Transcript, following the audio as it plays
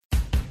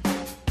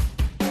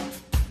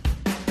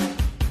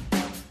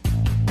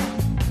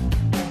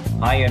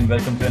Hi and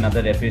welcome to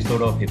another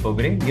episode of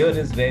hippoBrain. Here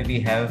is where we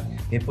have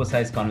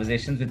hippo-sized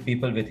conversations with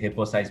people with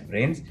hippo-sized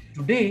brains.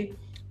 Today,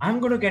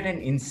 I'm going to get an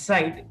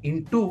insight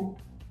into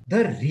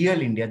the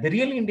real India. The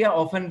real India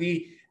often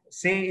we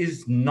say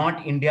is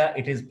not India,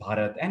 it is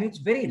Bharat. And it's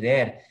very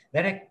rare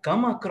that I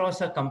come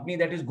across a company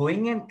that is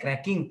going and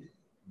cracking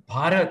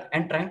Bharat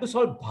and trying to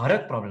solve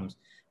Bharat problems.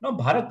 Now,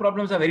 Bharat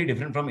problems are very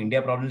different from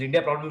India problems.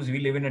 India problems, we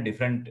live in a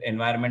different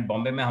environment.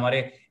 Bombay में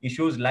हमारे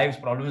issues, lives,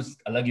 problems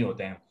अलग ही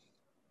होते हैं.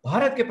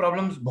 भारत के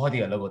problems बहुत ही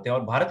अलग होते हैं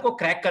और भारत को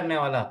क्रैक करने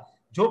वाला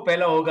जो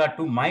पहला होगा,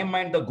 to my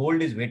mind the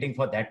gold is waiting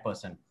for that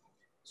person.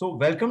 So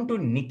welcome to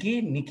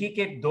निकी. निकी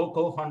के दो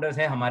को-फाउंडर्स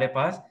हैं हमारे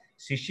पास,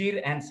 शिशिर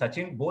and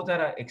Sachin. Both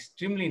are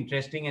extremely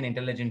interesting and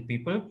intelligent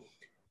people.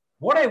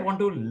 What I want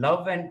to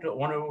love and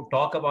want to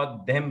talk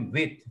about them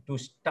with, to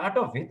start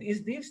off with,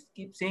 is this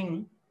keep saying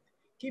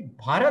कि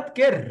भारत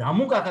के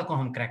रामू काका को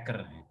हम crack कर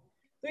रहे हैं.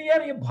 तो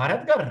यार ये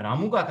भारत का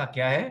रामू काका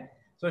क्या है?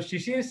 So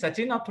शिशिर,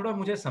 सचिन, आप थोड़ा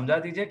मुझे समझा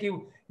दीजिए कि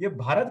ये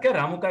भारत का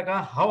रामू काका,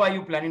 how are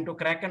you planning to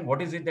crack and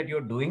what is it that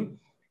you're doing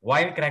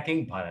while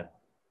cracking Bharat?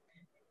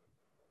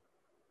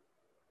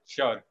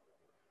 Sure.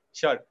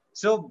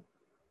 So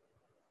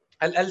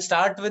I'll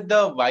start with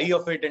the why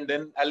of it and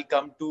then I'll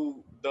come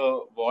to the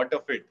what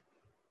of it.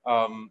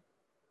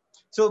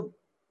 So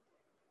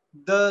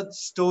the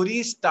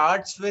story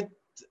starts with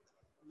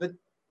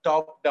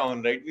top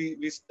down, right?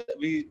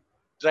 We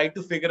try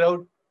to figure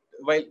out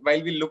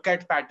while we look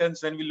at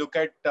patterns, when we look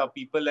at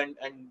people and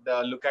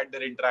look at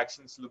their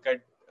interactions, look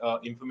at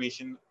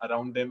information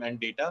around them and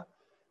data,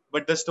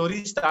 but the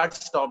story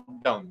starts top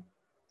down.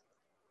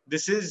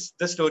 This is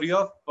the story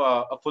of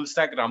a full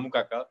stack Ramu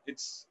Kaka.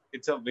 It's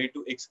a way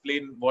to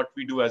explain what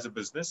we do as a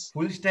business.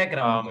 Full stack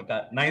Ramu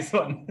Kaka, nice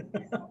one.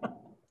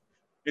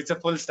 It's a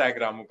full stack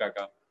Ramu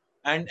Kaka,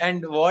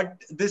 and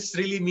what this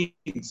really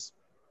means.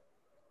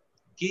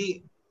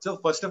 So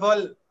first of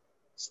all,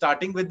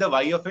 starting with the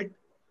why of it,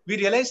 we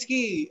realized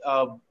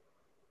that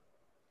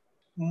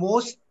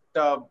most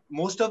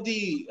of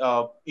the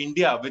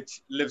India,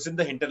 which lives in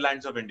the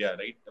hinterlands of India,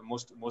 right?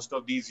 Most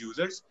of these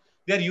users,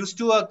 they are used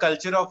to a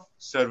culture of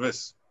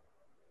service,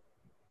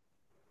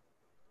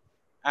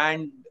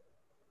 and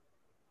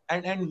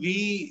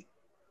we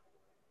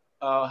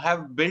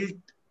have built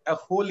a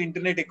whole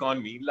internet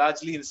economy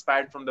largely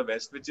inspired from the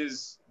West, which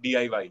is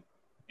DIY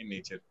in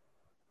nature,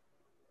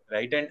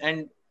 right?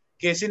 And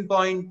case in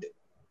point,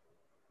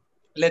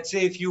 let's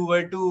say if you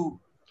were to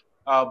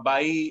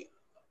buy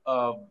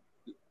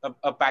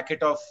a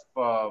packet of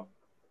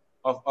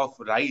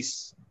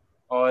rice,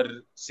 or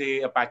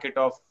say a packet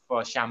of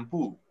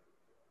shampoo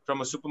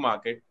from a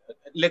supermarket.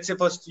 Let's say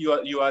first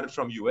you are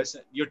from US.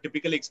 Your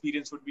typical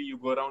experience would be you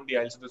go around the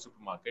aisles of the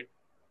supermarket,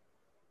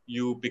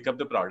 you pick up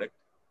the product,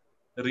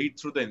 read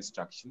through the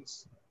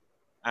instructions,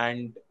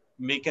 and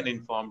make an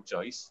informed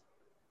choice.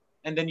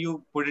 And then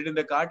you put it in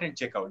the cart and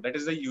check out. That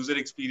is the user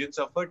experience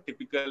of a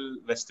typical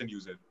Western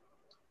user.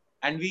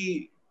 And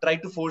we try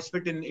to force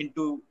fit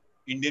into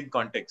Indian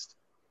context.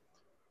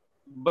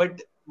 But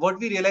what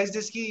we realized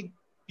is that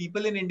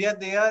people in India,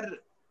 they are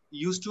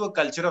used to a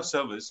culture of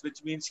service,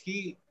 which means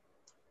कि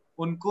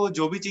उनको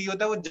जो भी चाहिए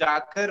होता है वो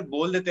जाकर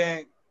बोल देते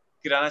हैं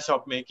किराना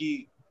शॉप में कि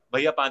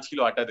भैया 5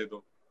 किलो आटा दे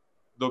दो,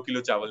 2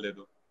 किलो चावल दे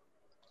दो.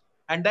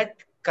 And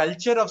that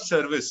culture of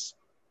service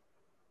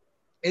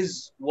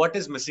is what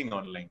is missing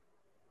online.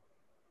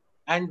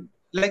 And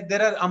like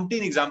there are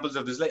umpteen examples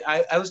of this. Like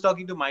I was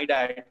talking to my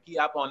dad कि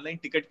आप online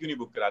ticket क्यों नहीं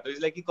book कराते?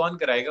 He's like कि कौन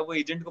कराएगा? वो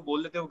agent को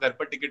बोल देते हैं, वो घर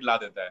पर ticket ला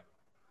देता है.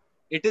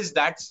 It is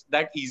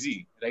that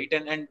easy, right?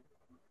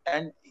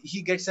 And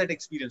he gets that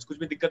experience. कुछ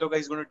भी दिक्कत होगा,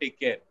 he's going to take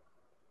care.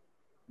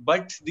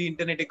 But the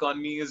internet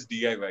economy is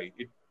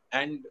DIY.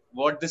 And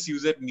what this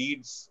user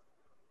needs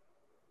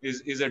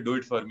is a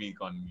do-it-for-me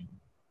economy.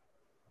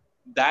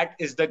 That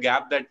is the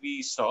gap that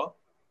we saw.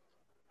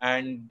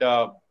 And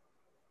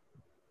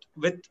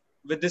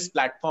with this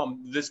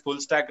platform, this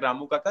full stack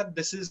Ramu Kaka,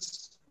 this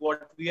is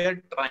what we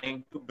are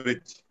trying to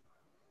bridge.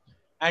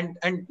 And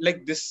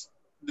like this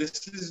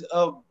is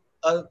a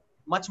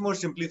much more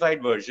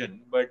simplified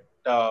version, but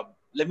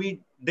let me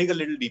dig a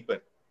little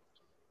deeper,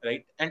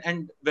 right?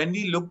 And when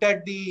we looked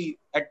at the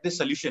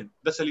solution,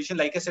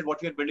 like I said,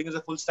 what we are building is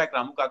a full stack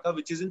Ramu Kaka,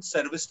 which is in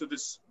service to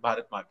this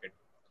Bharat market.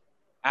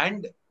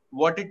 And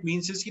what it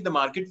means is कि the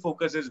market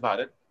focus is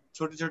Bharat.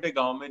 छोटे-छोटे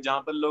गांव में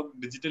जहां पर लोग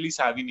digitally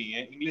savvy नहीं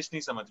है, English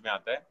नहीं समझ में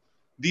आता है.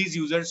 These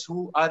users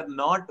who are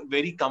not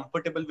very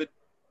comfortable with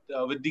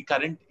the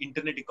current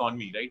internet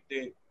economy, right?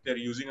 They're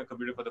using a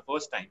computer for the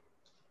first time.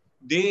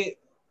 They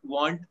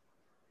want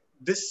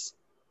this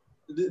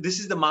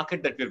is the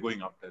market that we're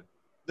going after.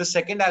 The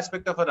second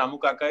aspect of a Ramu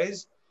Kaka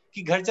is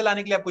कि घर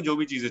चलाने के लिए आपको जो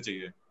भी चीजें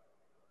चाहिए.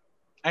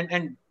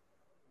 And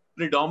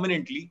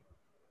predominantly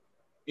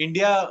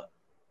India,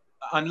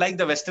 unlike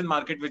the Western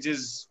market, which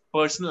is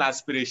personal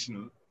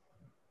aspirational,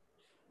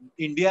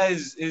 India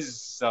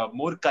is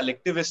more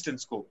collectivist in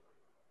scope,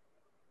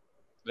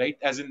 right?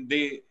 As in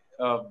they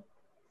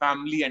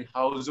family and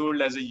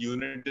household as a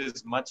unit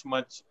is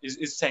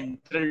is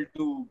central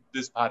to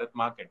this Bharat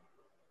market.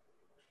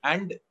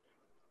 And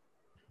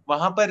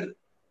वहां पर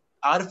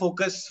our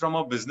focus from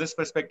a business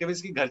perspective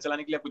is कि घर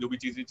चलाने के लिए आपको जो भी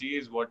चीजें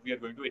चाहिए is what we are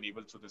going to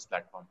enable through this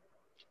platform.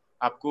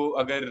 आपको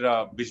अगर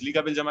बिजली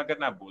का बिल जमा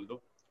करना है आप बोल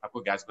दो,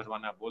 आपको गैस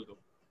भरवाना है आप बोल दो,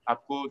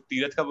 आपको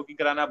तीरथ का बुकिंग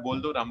कराना है आप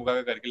बोल दो, रामू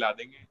काका करके ला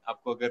देंगे,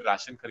 आपको अगर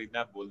राशन खरीदना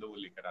है आप बोल दो, वो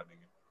लेकर आ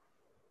देंगे.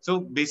 So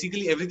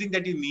basically everything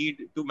that you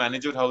need to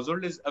manage your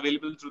household is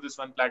available through this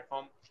one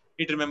platform.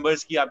 It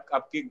remembers कि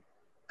आपके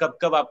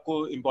कब आपको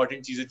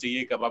important चीजें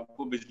चाहिए, कब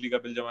आपको बिजली का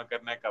बिल जमा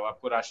करना है, कब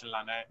आपको राशन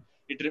लाना है.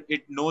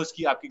 It knows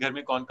कि आपके घर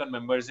में कौन-कौन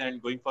members हैं,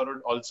 and going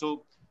forward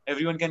also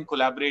everyone can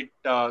collaborate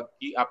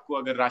कि आपको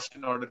अगर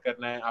राशन ऑर्डर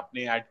करना है,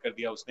 आपने ऐड कर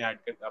दिया, उसने ऐड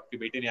कर, आपके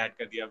बेटे ने ऐड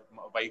कर दिया,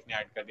 वाइफ ने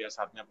ऐड कर दिया,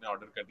 साथ में आपने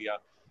ऑर्डर कर दिया,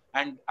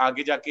 and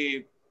आगे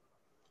जाके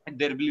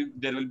there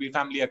will be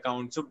family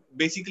account. So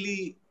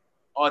basically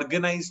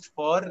organized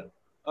for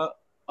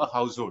a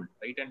household,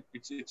 right? And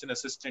it's an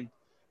assistant,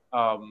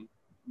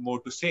 more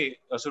to say,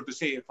 so to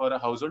say, for a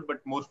household,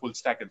 but more full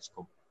stack in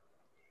scope.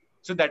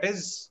 So that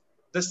is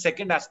the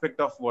second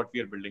aspect of what we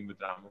are building with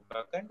Ramu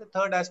Kaka. And the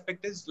third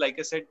aspect is, like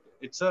I said,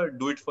 it's a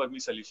do it for me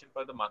solution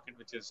for the market,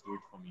 which is do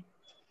it for me.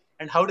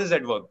 And how does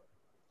that work?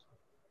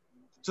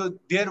 So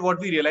there, what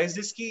we realized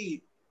is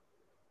कि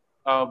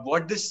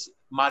what this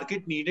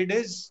market needed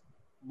is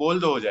बोल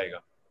दो हो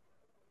जाएगा.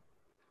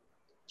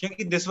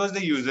 क्योंकि this was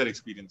the user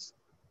experience.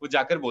 वो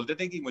जाकर बोलते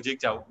थे कि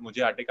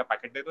मुझे आटे का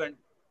पैकेट दे दो एंड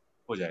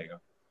हो जाएगा.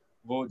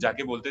 वो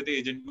जाके बोलते थे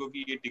एजेंट को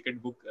कि ये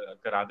टिकट बुक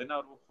करा देना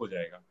और वो हो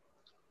जाएगा.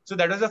 So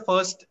that was the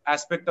first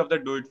aspect of the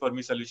do it for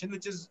me solution,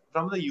 which is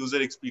from the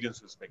user experience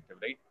perspective,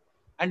 right?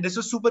 And this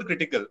was super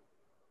critical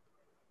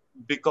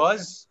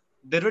because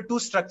there were two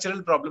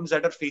structural problems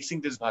that are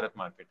facing this Bharat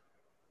market.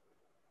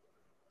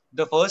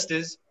 The first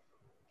is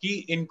कि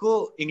इनको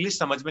English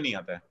समझ में नहीं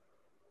आता है.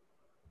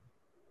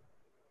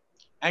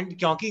 And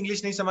क्योंकि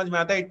English नहीं समझ में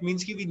आता, it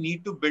means कि we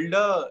need to build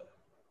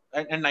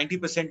and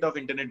 90% of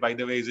internet, by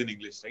the way, is in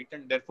English, right?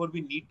 And therefore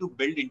we need to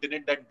build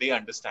internet that they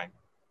understand.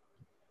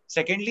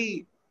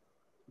 Secondly,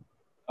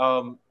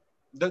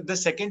 the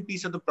second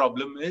piece of the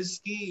problem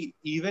is कि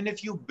even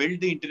if you build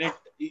the internet,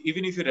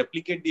 even if you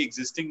replicate the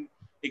existing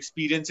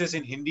experiences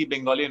in Hindi,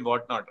 Bengali and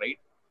whatnot, right?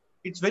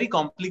 It's very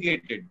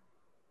complicated.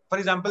 For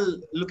example,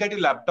 look at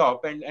your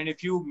laptop and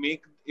if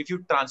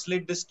you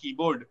translate this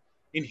keyboard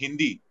in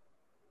Hindi,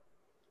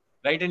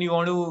 right, and you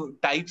want to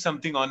type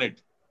something on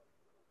it,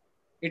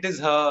 it is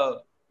ha,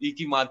 e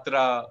ki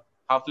matra,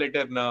 half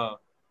letter na.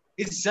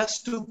 It's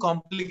just too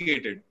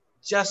complicated.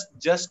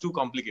 Just too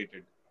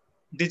complicated.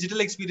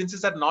 Digital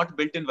experiences are not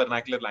built in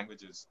vernacular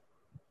languages.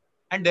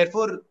 And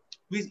therefore,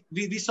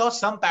 we saw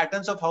some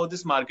patterns of how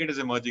this market is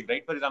emerging,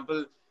 right? For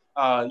example,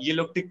 ये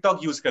लोग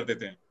TikTok use करते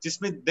थे,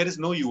 जिसमें there is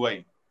no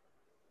UI.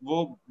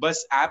 वो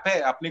बस app है,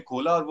 आपने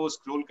खोला और वो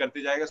स्क्रॉल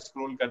करते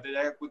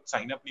जाएगा, कुछ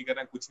साइन अप नहीं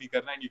करना, कुछ नहीं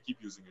करना, and you keep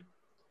using it.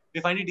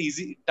 They find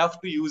it tough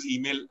to use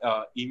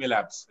email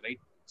apps, right?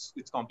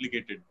 It's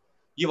complicated.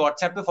 ये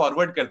WhatsApp पे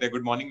फॉरवर्ड करते हैं,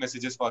 गुड मॉर्निंग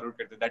मैसेजेस फॉरवर्ड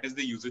करते हैं. That is the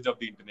usage of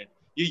the internet.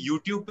 ये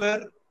YouTube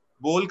पर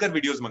बोलकर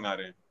वीडियोस मंगा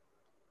रहे हैं.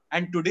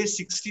 And today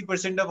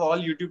 60% of all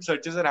YouTube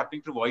searches are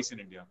happening through voice in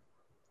India.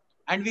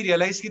 And we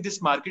realized that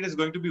this market is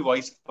going to be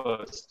voice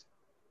first,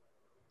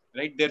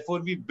 right? Therefore,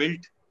 we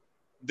built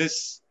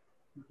this.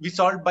 We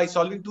solved by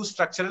solving two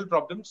structural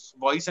problems,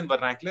 voice and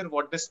vernacular.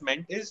 What this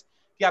meant is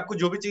कि आपको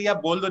जो भी चाहिए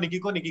आप बोल दो निकी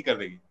को, निकी कर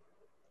देगी.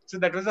 So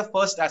that was the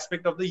first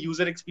aspect of the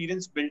user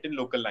experience built in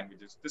local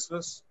languages. This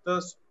was the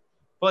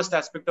first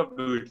aspect of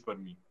do it for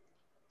me.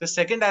 The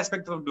second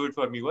aspect of do it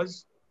for me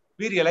was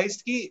we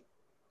realized कि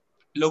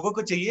लोगों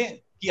को चाहिए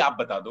कि आप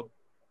बता दो.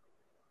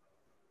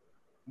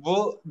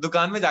 वो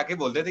दुकान में जाके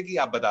बोलते थे कि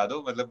आप बता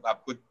दो, मतलब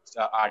आपको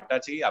आटा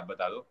चाहिए आप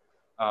बता दो,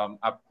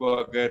 आपको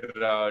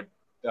अगर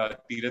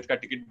तीरथ का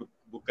टिकट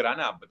बुक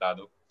कराना आप बता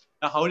दो.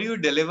 Now how do you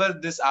deliver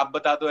this आप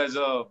बता दो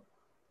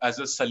as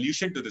a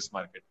solution to this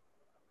market?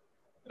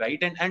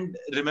 Right? And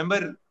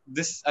remember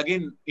this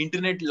again,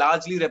 internet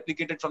largely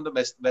replicated from the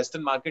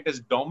Western market is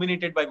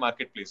dominated by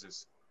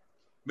marketplaces,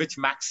 which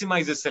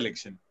maximizes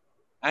selection.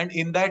 And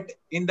in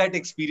that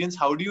experience,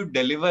 how do you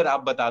deliver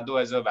aap bata do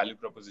as a value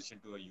proposition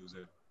to a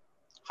user?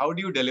 How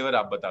do you deliver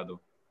aap bata do?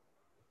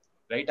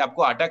 Right?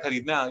 Aapko aata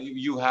kharidna,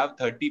 you have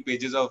 30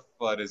 pages of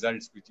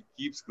results, which you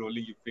keep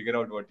scrolling, you figure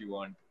out what you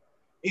want.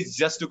 It's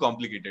just too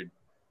complicated.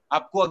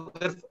 Aapko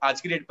agar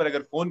aaj ki date par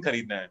agar phone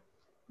kharidna hai,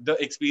 the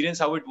experience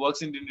how it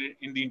works in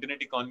the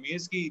internet economy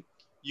is कि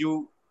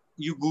you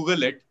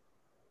Google it,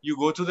 you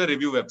go to the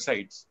review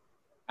websites,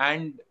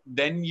 and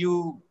then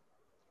you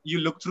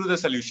look through the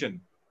solution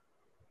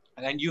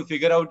and you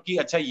figure out कि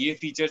अच्छा ये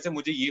feature है,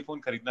 मुझे ये phone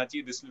खरीदना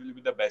चाहिए, this will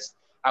be the best.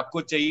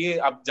 आपको चाहिए,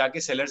 आप जाके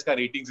sellers का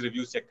ratings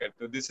reviews check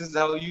करते हो. This is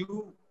how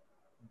you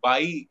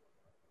buy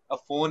a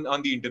phone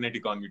on the internet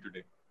economy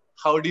today.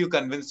 How do you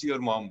convince your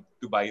mom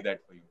to buy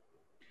that for you?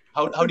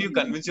 How do you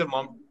convince your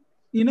mom?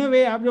 In a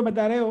way, आप जो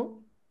बता रहे हो,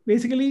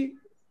 basically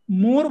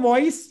more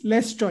voice,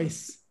 less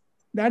choice.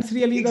 That's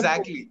really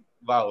exactly.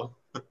 Wow.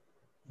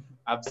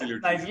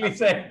 Absolutely.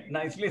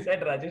 Nicely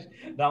said, Rajesh.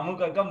 Ramu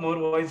Kaka, more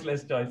voice,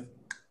 less choice.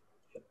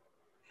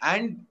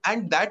 And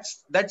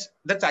that's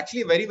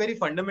actually a very, very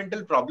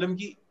fundamental problem.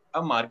 Ki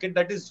a market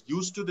that is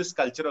used to this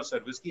culture of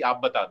service ki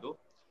aap bata do,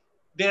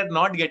 they are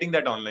not getting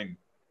that online.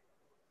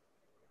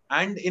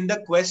 And in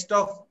the quest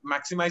of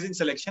maximizing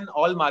selection,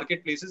 all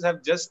marketplaces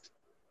have just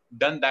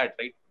done that,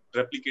 right?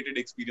 Replicated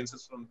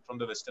experiences from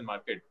the Western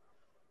market,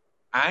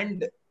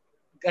 and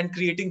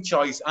creating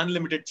choice,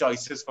 unlimited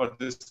choices for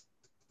this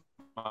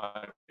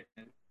market.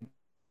 And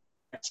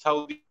that's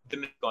how the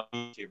internet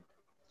economy shaped.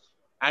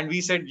 And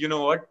we said, you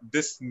know what,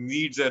 this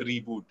needs a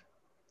reboot.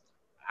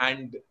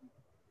 And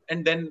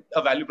then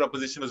a value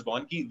proposition was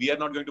born. We are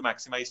not going to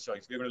maximize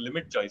choice. We're going to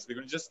limit choice. We're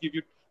going to just give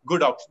you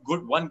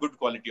one good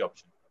quality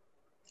option.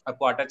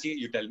 आपको आटा चाहिए,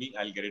 you tell me,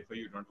 I'll get it for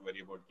you. You don't have to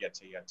worry about कि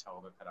अच्छा ये अच्छा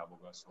होगा, खराब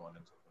होगा, so on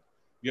and so forth.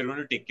 We are going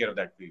to take care of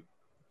that for you.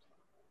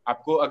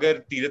 आपको अगर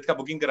तीरथ का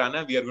बुकिंग कराना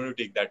है, we are going to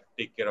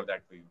take care of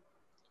that for you.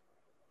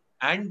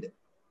 And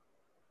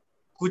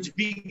कुछ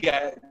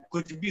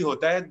भी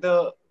होता है,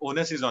 the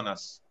onus is on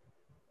us.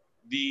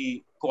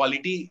 The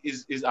quality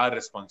is our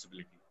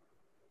responsibility,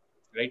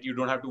 right? You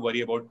don't have to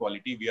worry about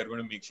quality. We are going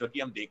to make sure कि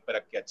हम देख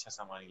परख के अच्छा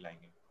सामान ही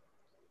लाएंगे,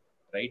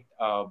 right?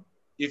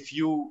 If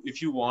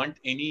you want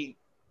any,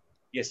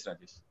 yes,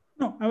 Rajesh.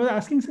 No, I was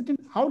asking Sachin,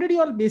 how did you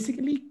all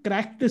basically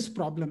crack this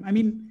problem? I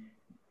mean,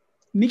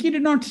 Niki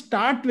did not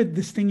start with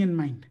this thing in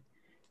mind.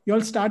 You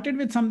all started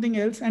with something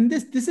else, and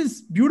this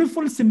is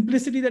beautiful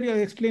simplicity that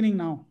you're explaining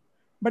now.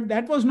 But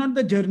that was not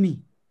the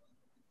journey,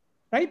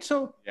 right?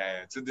 So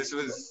yeah. So this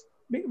was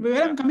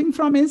where I'm coming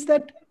from is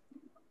that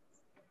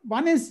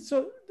one is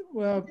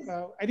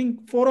I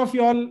think four of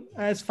you all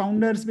as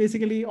founders,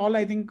 basically all,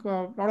 I think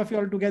a lot of you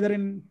all together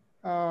in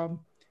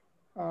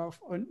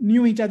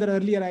knew each other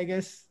earlier, I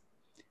guess.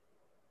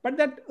 But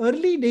that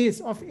early days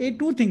of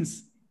two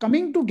things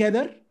coming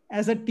together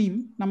as a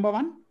team, number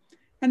one,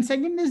 and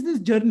second is this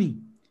journey.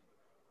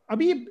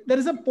 Abhi there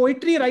is a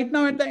poetry right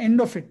now at the end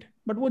of it,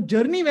 but wo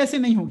journey वैसे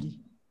नहीं होगी.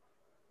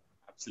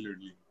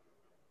 Absolutely.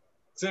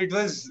 So it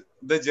was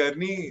the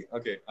journey.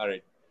 Okay, all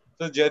right.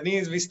 So journey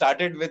is, we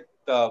started with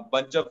a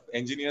bunch of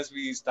engineers.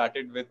 We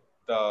started with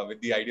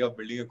the idea of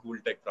building a cool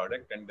tech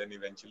product, and then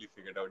eventually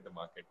figured out the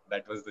market.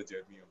 That was the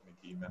journey of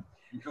Niki.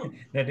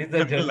 That is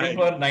the journey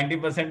for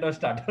 90% of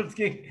startups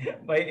की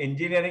भाई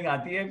engineering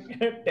आती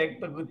है, tech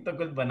तो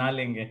कुछ बना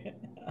लेंगे.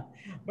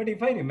 But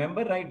if I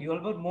remember right, you all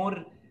were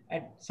more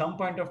at some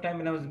point of time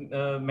when I was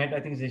met, I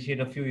think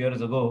Shishir, a few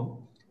years ago,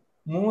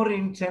 more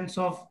in sense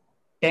of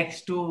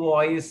text to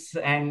voice,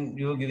 and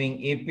you were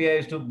giving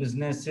APIs to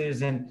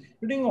businesses, and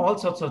you're doing all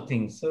sorts of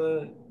things.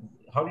 So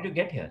how did you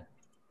get here?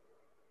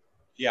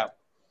 Yeah.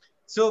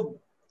 So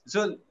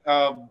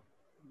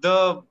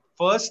the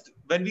first,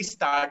 when we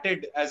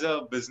started as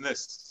a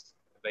business,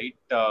 right?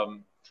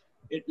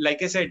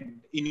 Like I said,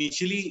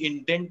 initially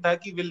intent tha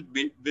ki we'll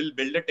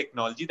build a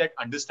technology that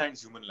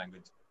understands human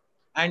language,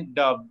 and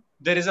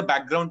there is a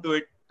background to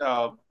it.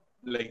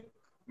 Like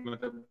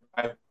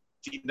I've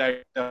seen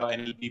that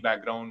NLP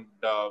background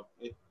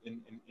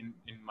in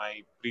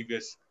my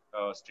previous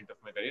stint of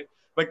my career.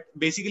 But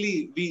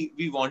basically,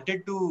 we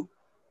wanted to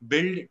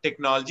build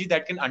technology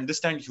that can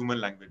understand human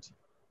language,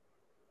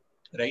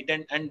 right?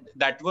 And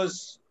that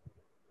was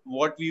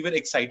what we were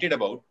excited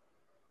about.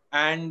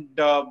 And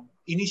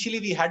initially,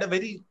 we had a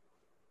very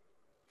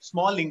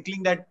small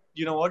inkling that,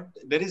 you know what,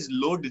 there is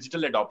low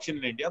digital adoption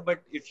in India,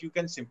 but if you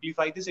can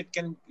simplify this, it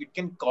can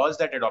cause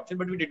that adoption.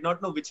 But we did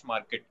not know which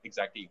market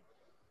exactly,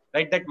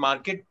 right? That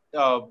market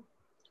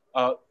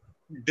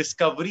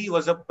discovery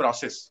was a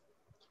process.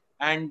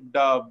 And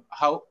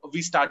how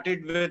we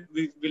started with,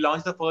 we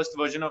launched the first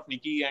version of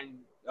Niki, and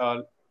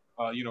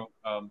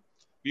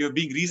we were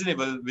being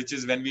reasonable, which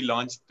is when we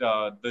launched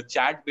the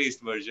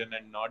chat-based version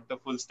and not the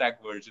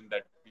full-stack version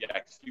that we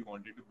actually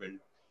wanted to build.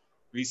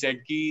 We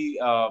said कि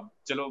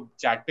चलो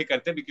chat पे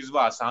करते because वो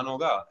आसान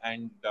होगा,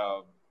 and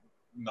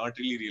not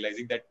really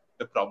realizing that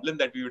the problem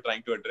that we were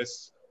trying to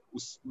address,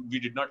 we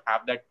did not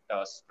have that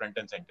front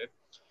and center.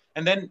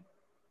 And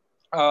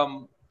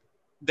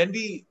then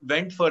we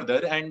went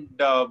further and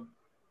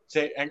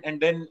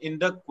then in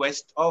the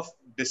quest of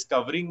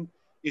discovering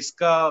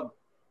इसका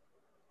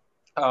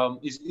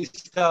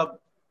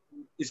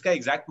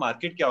exact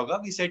market क्या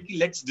होगा, we said कि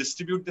let's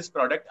distribute this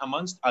product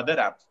amongst other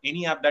apps.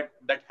 Any app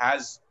that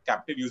has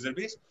captive user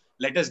base,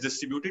 let us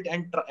distribute it,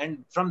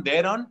 and from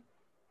there on,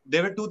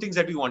 there were two things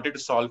that we wanted to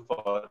solve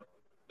for.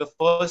 The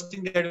first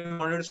thing that we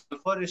wanted to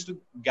solve for is to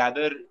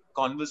gather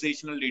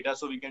conversational data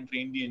so we can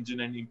train the engine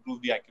and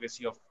improve the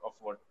accuracy of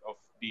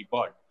the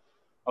bot,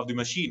 of the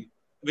machine,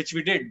 which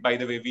we did, by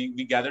the way.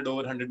 We gathered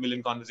over 100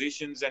 million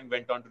conversations and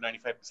went on to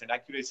 95%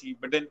 accuracy.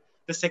 But then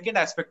the second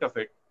aspect of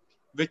it,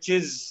 which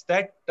is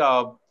that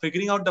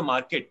figuring out the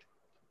market.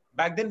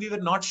 Back then, we were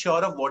not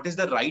sure of what is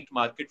the right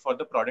market for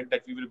the product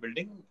that we were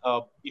building.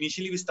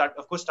 Initially, we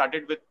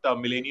started with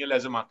millennial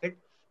as a market,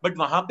 but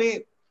wahan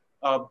pe,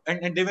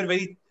 and they were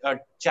very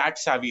chat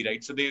savvy,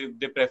 right? So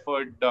they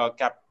preferred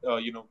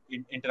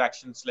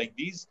interactions like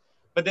these.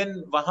 But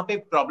then wahan pe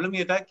problem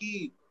ye tha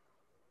ki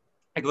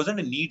it wasn't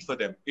a need for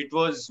them. It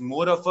was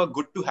more of a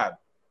good to have.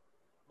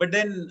 But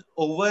then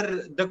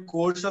over the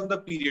course of the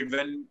period,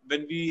 when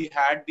we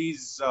had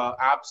these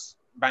apps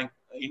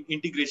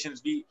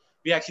integrations. We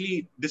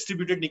actually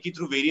distributed Niki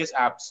through various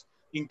apps,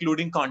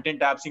 including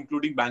content apps,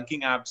 including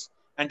banking apps.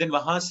 And then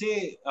wahan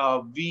se,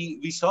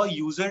 we saw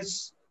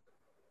users,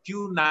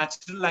 few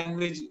natural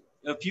language,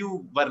 a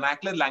few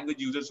vernacular language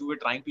users who were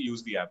trying to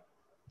use the app.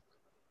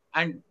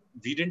 And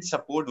we didn't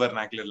support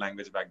vernacular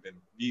language back then.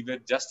 We were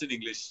just in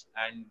English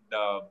and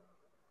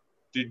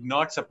did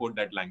not support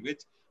that language.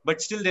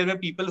 But still, there were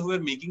people who were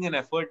making an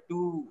effort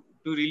to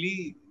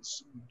really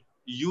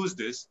use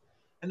this.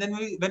 And then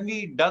when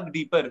we dug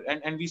deeper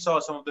and we saw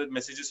some of the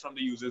messages from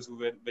the users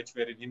which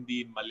were in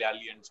Hindi, in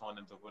Malayali, and so on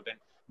and so forth. And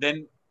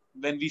then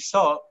when we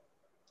saw,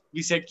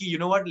 we said, you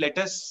know what, let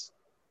us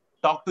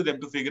talk to them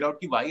to figure out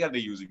why are they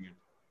using it.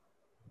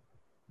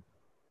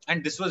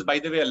 And this was, by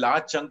the way, a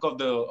large chunk of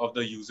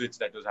the usage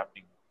that was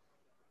happening.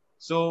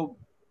 So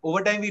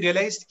over time, we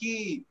realized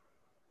that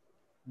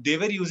they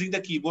were using the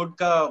keyboard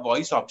ka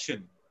voice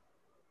option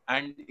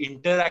and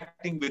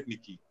interacting with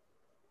Niki.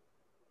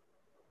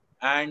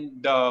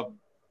 And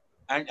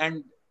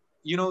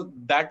you know,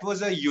 that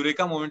was a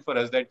eureka moment for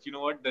us, that, you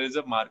know what, there is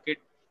a market.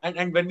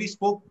 And when we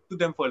spoke to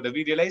them further,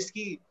 we realized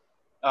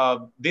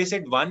that they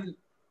said, one,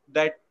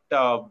 that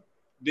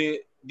they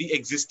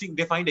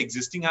find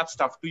existing apps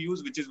tough to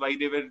use, which is why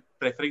they were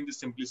preferring the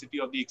simplicity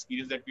of the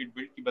experience that we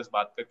built, ki bas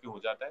baat karke ho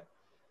jata hai.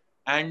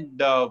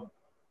 And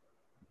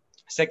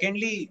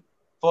secondly,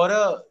 for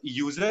a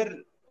user,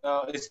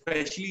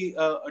 especially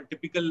a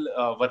typical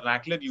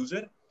vernacular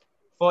user,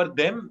 for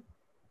them,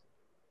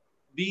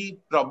 the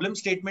problem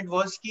statement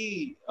was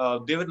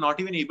that they were not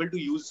even able to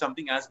use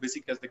something as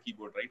basic as the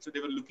keyboard, right? So they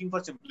were looking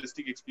for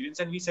simplistic experience,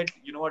 and we said,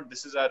 you know what,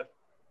 this is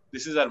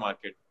our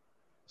market.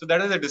 So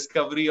that was a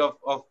discovery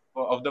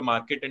of the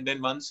market. And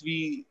then once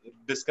we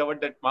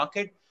discovered that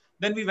market,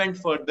 then we went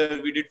further.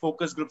 We did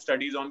focus group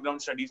studies,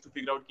 on-ground studies, to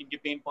figure out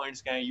what pain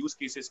points kya hai, use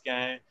cases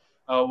kya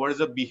hai, what is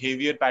the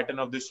behavior pattern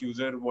of this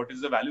user, what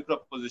is the value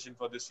proposition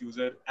for this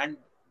user. And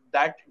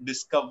that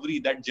discovery,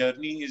 that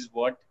journey is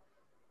what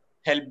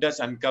helped us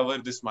uncover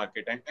this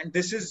market. And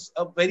this is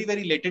a very,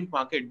 very latent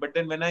market. But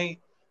then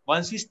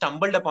once we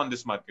stumbled upon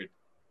this market,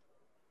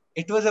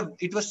 it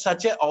was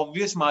such an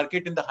obvious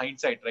market in the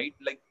hindsight, right?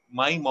 Like,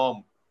 my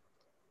mom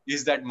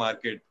is that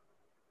market.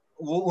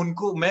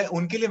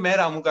 उनके लिए मैं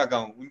रामू काका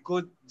हूँ.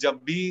 उनको जब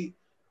भी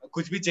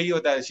कुछ भी चाहिए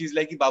होता है, she's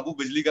like, बाबू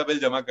बिजली का बिल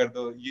जमा कर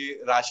दो,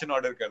 ये राशन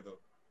ऑर्डर कर दो,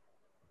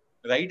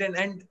 right?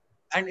 And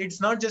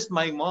it's not just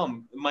my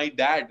mom. My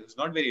dad, who's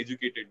not very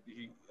educated,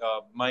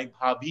 my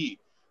bhabhi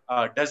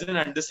doesn't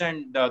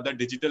understand the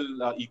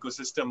digital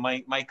ecosystem.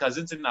 My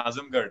cousins in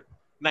Azamgarh,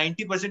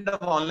 90%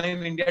 of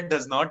online India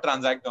does not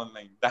transact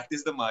online. That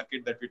is the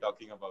market that we're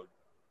talking about.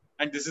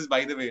 And this is,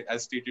 by the way,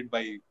 as stated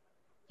by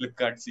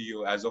Flipkart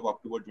CEO as of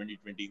October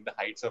 2020, in the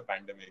heights of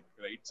pandemic,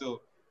 right?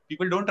 So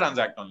people don't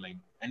transact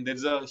online, and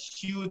there's a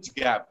huge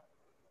gap.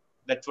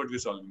 That's what we're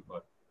solving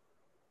for.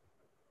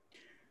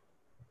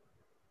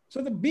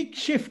 So the big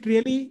shift,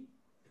 really,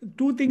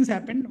 two things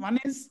happened. One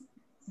is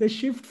the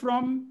shift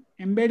from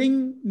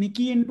embedding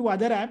Niki into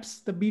other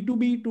apps, the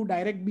B2B to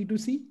direct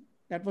B2C.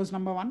 That was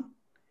number one.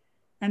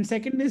 And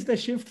second is the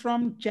shift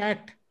from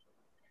chat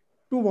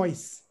to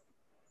voice.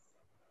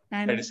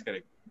 And that is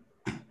correct.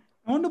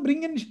 I want to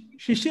bring in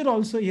Shishir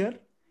also here.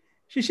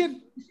 Shishir,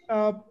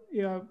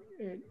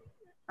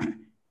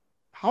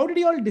 how did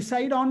you all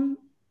decide on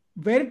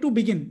where to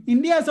begin?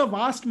 India is a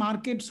vast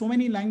market, so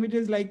many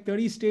languages, like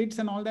 30 states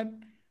and all that.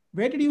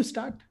 Where did you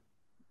start?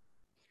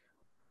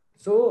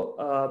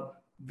 So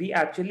we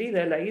actually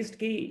realized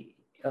कि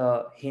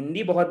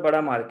हिंदी बहुत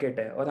बड़ा market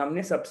है, और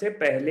हमने सबसे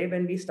पहले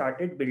when we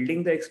started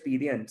building the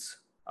experience,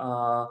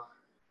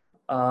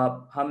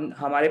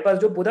 हमारे पास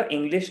जो पूरा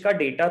इंग्लिश का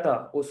डेटा था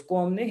उसको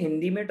हमने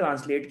हिंदी में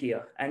ट्रांसलेट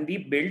किया, and we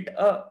built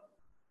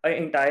a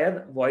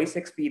entire voice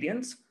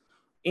experience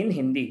in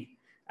Hindi.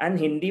 And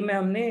Hindi में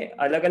हमने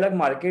अलग अलग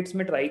मार्केट्स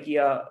में ट्राई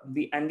किया,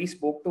 and we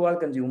spoke to our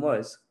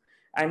consumers,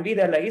 and we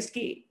realized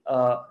कि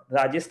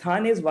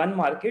राजस्थान is one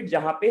market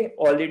जहाँ पे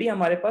already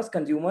हमारे पास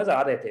consumers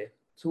आ रहे थे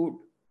through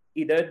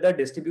either the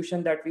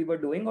distribution that we were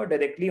doing or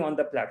directly on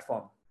the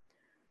platform.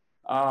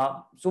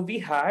 So we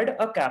had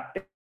a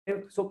captive,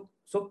 so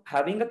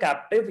having a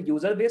captive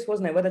user base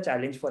was never a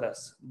challenge for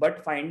us,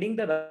 but finding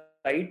the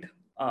right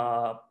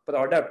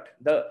product,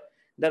 the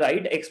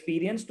right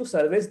experience to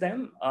service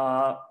them,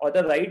 or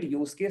the right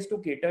use case to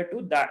cater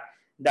to,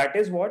 that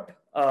is what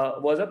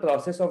was a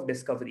process of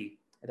discovery,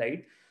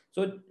 right?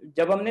 So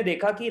जब हमने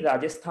देखा कि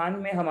राजस्थान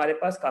में हमारे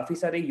पास काफी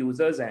सारे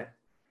users हैं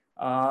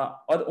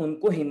और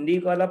उनको हिंदी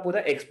वाला पूरा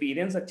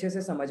एक्सपीरियंस अच्छे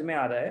से समझ में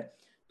आ रहा है,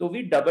 तो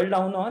we doubled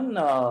down on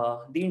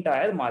the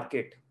entire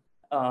market,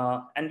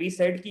 and we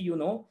said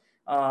कि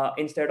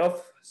instead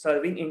of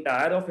serving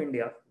entire of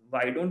India,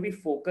 why don't we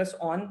focus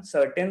on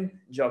certain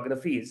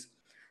geographies,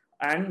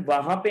 and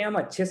वहाँ पे हम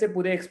अच्छे से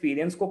पूरे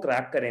experience को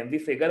crack करें. We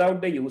figure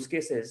out the use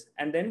cases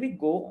and then we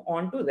go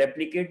on to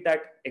replicate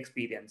that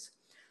experience.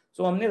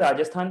 So हमने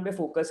राजस्थान पे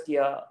फोकस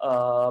किया,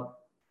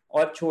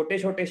 और छोटे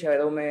छोटे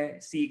शहरों में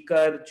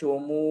सीकर,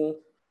 चोमू,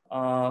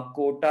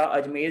 कोटा,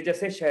 अजमेर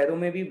जैसे शहरों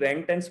में भी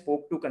went and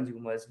spoke to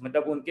consumers,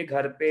 मतलब उनके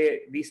घर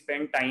पे we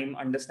spend time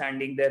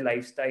understanding their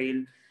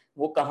lifestyle,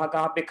 वो कहाँ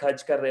कहाँ पे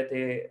खर्च कर रहे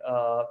थे।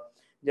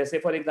 जैसे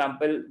फॉर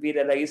एग्जांपल वी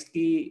रियलाइज्ड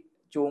कि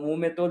चोमू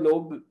में तो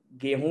लोग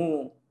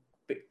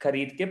गेहूं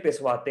खरीद के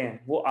पिसवाते हैं,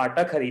 वो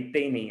आटा खरीदते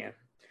ही नहीं है,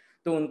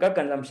 तो उनका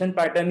कंजम्पशन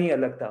पैटर्न ही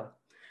अलग था।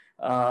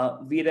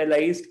 वी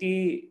रियलाइज्ड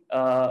कि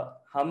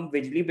हम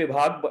बिजली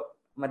विभाग,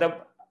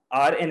 मतलब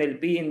are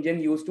NLP engine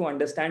use to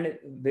understand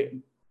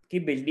कि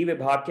बिजली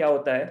विभाग क्या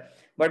होता है,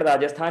 बट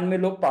राजस्थान में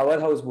लोग पावर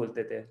हाउस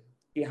बोलते थे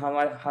कि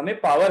हमें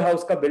पावर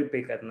हाउस का बिल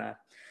पे करना है।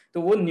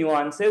 तो वो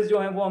न्यूआंसेस जो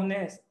हैं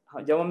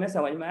वो जब हमने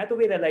समझ में आया तो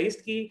वी रियलाइज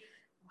कि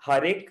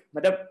हर एक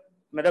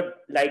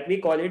मतलब लाइक वी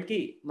कॉल इट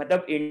कि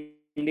मतलब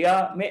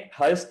इंडिया में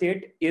हर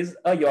state is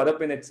a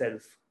Europe in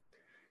itself.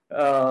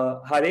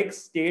 हर एक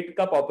स्टेट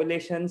का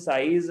population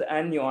size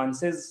and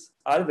nuances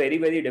are very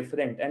very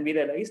different, and we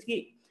realize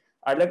कि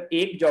अलग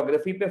एक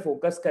ज्योग्राफी पे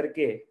फोकस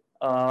करके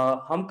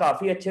हम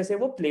काफी अच्छे से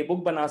वो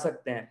प्लेबुक बना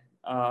सकते हैं,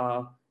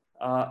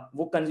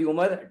 वो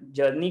कंज्यूमर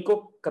जर्नी को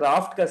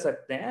क्राफ्ट कर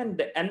सकते हैं,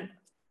 and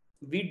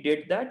we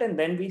did that and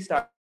then we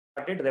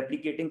started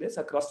replicating this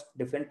across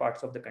different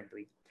parts of the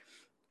country.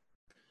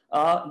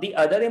 The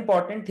other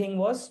important thing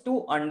was to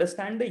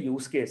understand the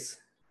use case,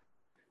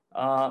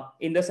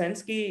 in the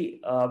sense कि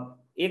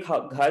एक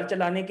घर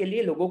चलाने के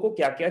लिए लोगों को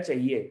क्या क्या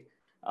चाहिए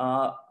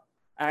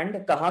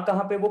एंड कहाँ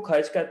कहाँ पे वो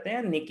खर्च करते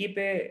हैं। निकी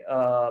पे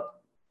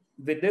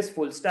with this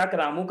full stack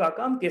Ramu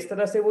Kaka हम किस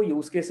तरह से वो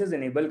यूज केसेस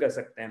इनेबल कर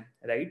सकते हैं,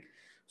 right?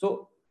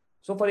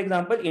 So for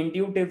example,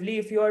 intuitively,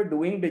 if you are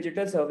doing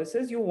digital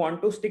services, you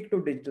want to stick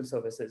to digital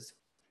services.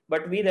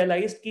 But we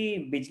realized कि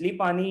बिजली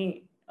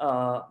पानी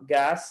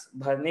गैस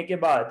भरने के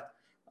बाद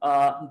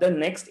the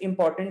next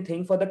important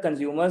thing for the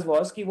consumers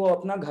was कि वो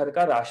अपना घर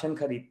का राशन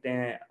खरीदते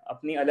हैं,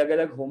 अपनी अलग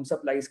अलग होम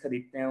सप्लाईज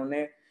खरीदते हैं,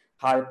 उन्हें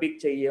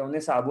हार्पिक चाहिए, उन्हें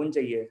साबुन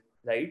चाहिए,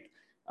 right?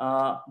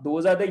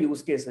 Those are the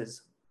use cases.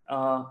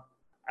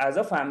 As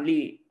a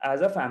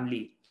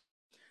family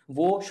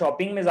वो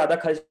शॉपिंग में ज्यादा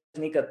खर्च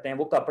नहीं करते हैं,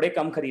 वो कपड़े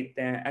कम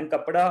खरीदते हैं, एंड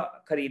कपड़ा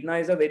खरीदना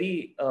is a very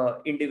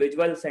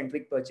individual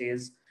centric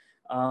purchase.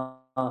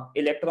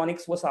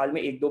 Electronics वो साल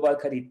में 1-2 बार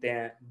खरीदते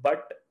हैं,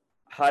 बट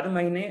हर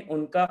महीने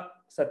उनका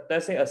 70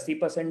 से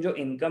 80% जो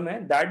इनकम है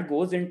that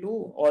goes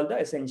into all the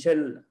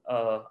essential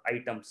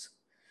items.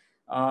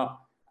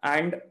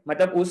 And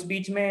मतलब उस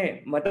बीच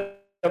में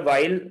मतलब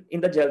while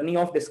in the journey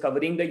of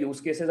discovering the use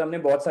cases हमने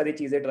बहुत सारी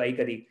चीजें ट्राई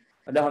करी।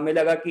 मतलब हमें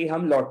लगा कि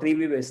हम लॉटरी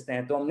भी बेचते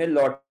हैं, तो हमने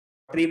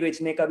लॉटरी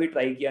बेचने का भी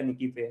ट्राई किया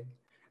निकी पे।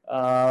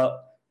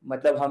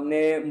 मतलब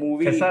हमने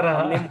मूवी कैसा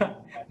रहा?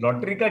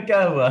 लॉटरी का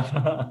क्या हुआ?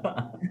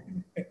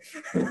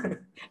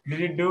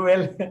 Did it do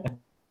well?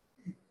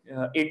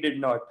 It did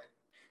not,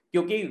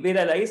 क्योंकि वी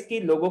रियलाइज कि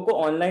लोगों को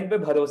ऑनलाइन पे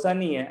भरोसा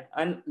नहीं है,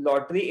 and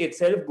lottery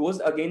itself goes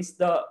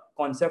against the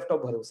concept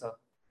of भरोसा,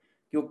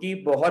 क्योंकि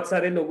बहुत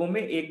सारे लोगों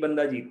में एक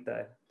बंदा जीतता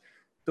है।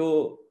 तो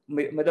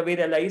मतलब वी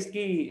रियलाइज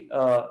कि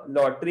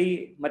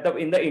लॉटरी मतलब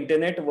in the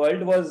internet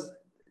world was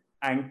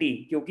anti,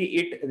 क्योंकि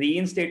इट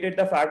रीइंस्टेटेड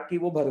द फैक्ट कि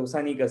वो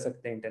भरोसा नहीं कर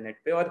सकते इंटरनेट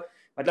पे। और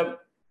मतलब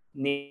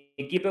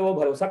निकी पे वो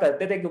भरोसा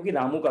करते थे क्योंकि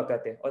रामू काका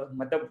थे, और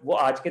मतलब वो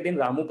आज के दिन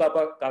रामू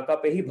काका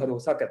पे ही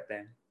भरोसा करते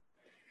हैं।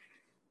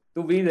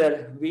 तो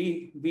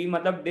we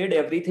मतलब did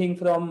everything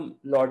from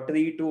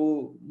lottery to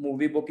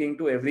movie booking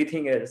to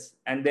everything else,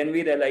 and then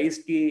we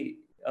realized कि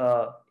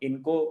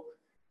इनको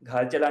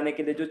घर चलाने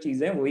के लिए जो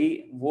चीजें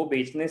वो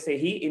बेचने से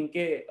ही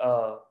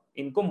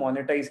इनको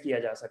मोनेटाइज किया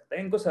जा सकता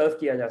है, इनको सर्व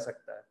किया जा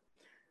सकता है।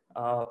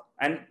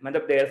 एंड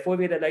मतलब therefore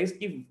we realized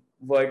कि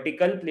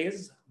वर्टिकल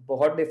प्लेस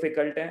बहुत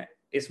डिफिकल्ट है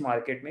इस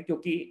मार्केट में,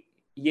 क्योंकि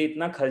ये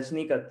इतना खर्च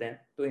नहीं करते हैं,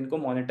 तो इनको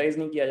मोनेटाइज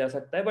नहीं किया जा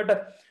सकता है। बट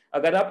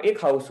अगर आप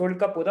एक हाउस होल्ड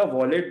का पूरा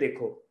वॉलेट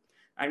देखो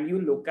and you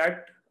look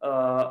at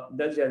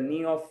the journey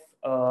of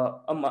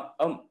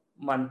a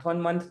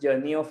month-on-month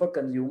journey of a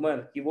consumer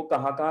कि वो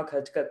कहाँ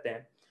खर्च करते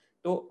हैं,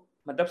 तो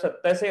मतलब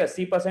 70 से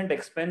 80%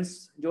 एक्सपेंस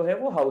जो है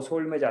वो हाउस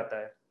होल्ड में जाता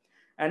है।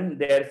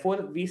 And therefore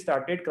we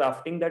started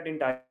crafting that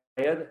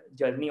entire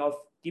journey of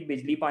कि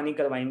बिजली पानी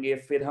करवाएंगे,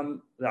 फिर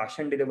हम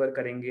राशन डिलीवर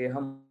करेंगे,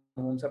 हम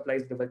होम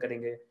सप्लाईज डिलीवर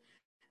करेंगे,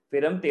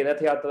 फिर हम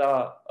तीर्थ यात्रा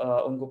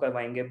उनको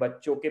करवाएंगे,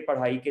 बच्चों के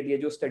पढ़ाई के लिए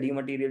जो स्टडी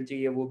मटेरियल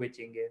चाहिए वो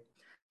बेचेंगे,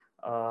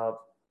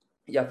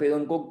 या फिर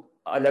उनको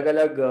अलग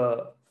अलग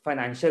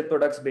फाइनेंशियल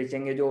प्रोडक्ट्स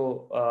बेचेंगे,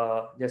 जो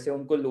जैसे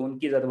उनको लोन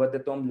की जरूरत है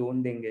तो हम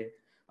लोन देंगे,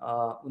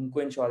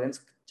 उनको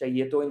इंश्योरेंस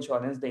चाहिए तो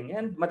इंश्योरेंस देंगे।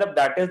 एंड मतलब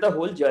that is the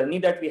whole journey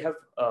that we have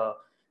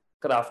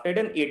crafted,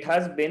 and it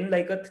has been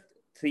like a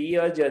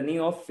 3-year journey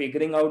of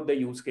figuring out the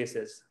use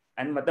cases.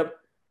 And मतलब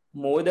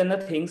more than the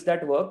things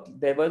that worked,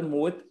 there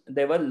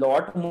were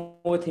lot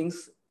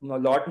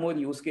more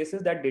use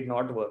cases that did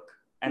not work,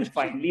 and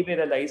finally we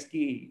realized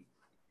कि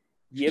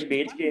ये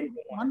बेच के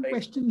one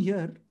question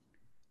here.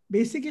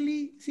 Basically,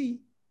 see,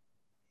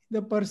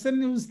 the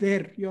person who's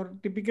there, your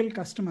typical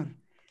customer,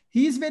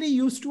 he is very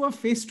used to a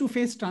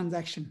face-to-face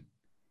transaction.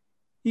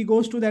 He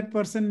goes to that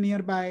person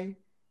nearby,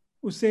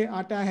 usse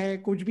aata hai,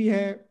 kuch bhi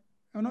hai,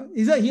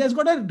 he has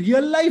got a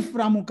real life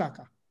Ramu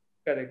Kaka.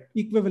 Correct.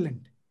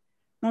 Equivalent.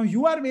 Now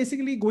you are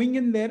basically going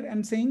in there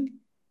and saying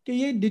कि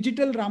ये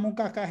digital Ramu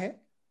Kaka है,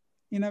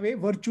 in a way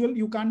virtual,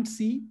 you can't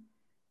see.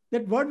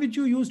 That word which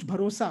you used,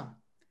 भरोसा,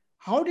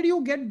 how did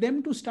you get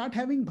them to start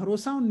having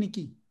भरोसा on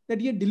Niki?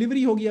 That ये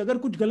delivery होगी, अगर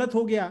कुछ गलत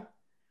हो गया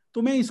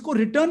तो मैं इसको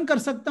रिटर्न कर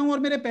सकता हूं और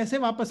मेरे पैसे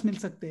वापस मिल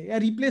सकते हैं या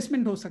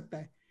रिप्लेसमेंट हो सकता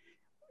है.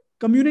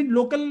 कम्युनिटी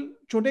लोकल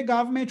छोटे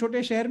गांव में,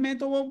 छोटे शहर में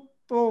तो वो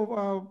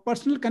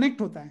पर्सनल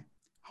कनेक्ट होता है.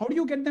 How do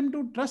you get them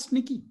to trust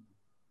Nikki?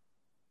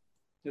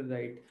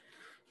 Right.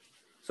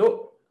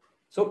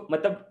 सो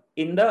मतलब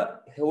in the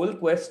whole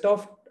quest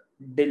of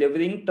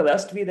delivering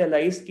trust we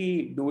realize कि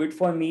डू इट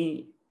फॉर मी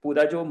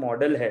पूरा जो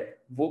मॉडल है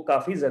वो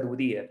काफी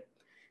जरूरी है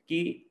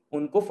कि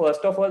उनको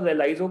फर्स्ट ऑफ ऑल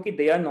रियलाइज हो कि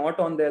they are not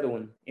on their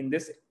own in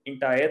this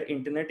entire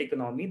internet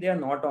economy. They are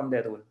not on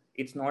their own.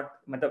 It's not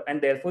मतलब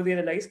एंड देयरफॉर वी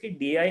रियलाइज कि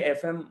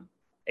DIFM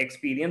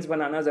एक्सपीरियंस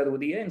बनाना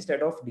जरूरी है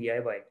instead of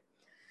DIY.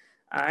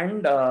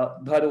 And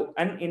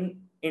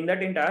in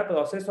that entire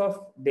process of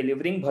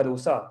delivering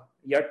bharosa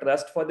या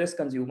trust for this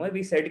consumer,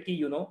 we said कि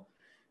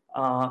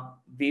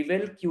we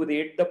will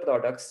curate the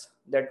products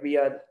that we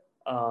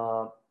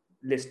are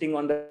listing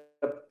on the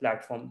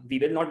platform. We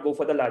will not go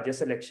for the largest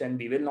selection.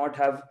 We will not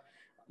have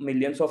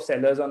millions of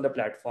sellers on the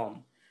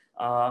platform.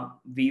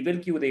 We will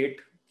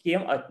curate कि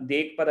हम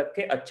देख परख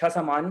के अच्छा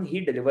सामान ही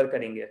deliver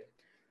करेंगे.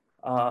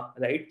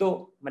 Right.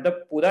 तो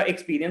मतलब पूरा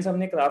एक्सपीरियंस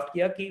हमने क्राफ्ट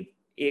किया कि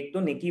एक तो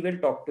निकी विल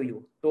टॉक टू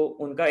यू, तो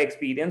उनका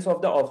experience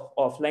of the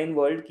offline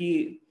world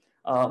की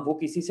वो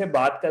किसी से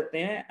बात करते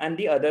हैं and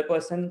the other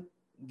person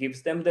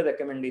gives them the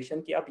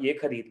recommendation कि आप ये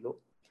खरीद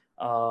लो.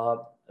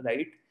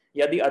 राइट.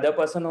 या the other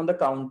person on the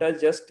counter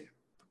just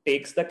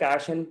takes the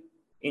cash and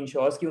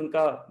ensures कि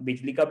उनका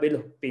बिजली का बिल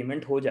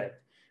पेमेंट हो जाए.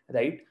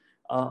 राइट.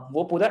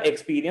 वो पूरा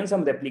एक्सपीरियंस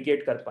हम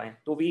रेप्लिकेट कर पाए.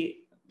 तो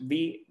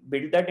we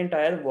build that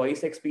entire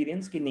voice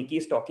experience कि Niki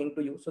is talking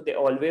to you, so they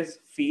always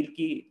feel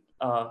कि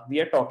we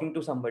are talking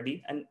to somebody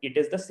and it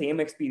is the same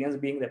experience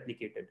being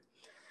replicated.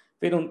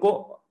 फिर उनको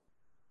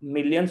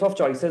millions of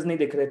choices नहीं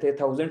दिख रहे थे,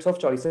 thousands of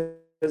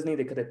choices नहीं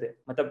दिख रहे थे.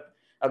 मतलब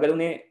अगर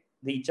उन्हें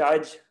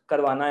रिचार्ज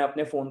करवाना है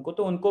अपने फोन को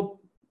तो उनको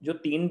जो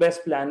 3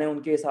 बेस्ट प्लान है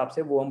उनके हिसाब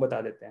से वो हम बता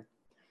देते हैं.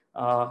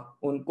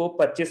 उनको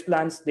 25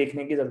 प्लान्स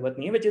देखने की जरूरत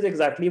नहीं है, which is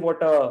exactly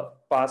what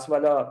पास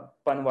वाला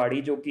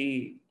पनवाड़ी जो कि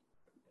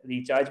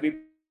रिचार्ज भी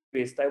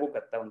बेचता है वो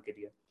करता है उनके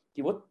लिए,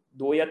 कि वो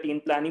 2 या 3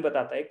 प्लान ही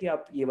बताता है कि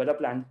आप ये वाला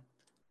प्लान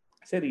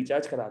से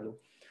रिचार्ज करा लो.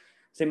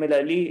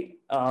 सिमिलरली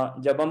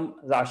जब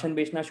हम राशन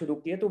बेचना शुरू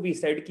किए तो वी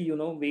सेड कि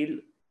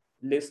we'll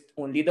list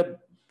only the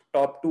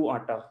top 2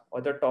 आटा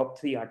और द टॉप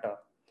 3 आटा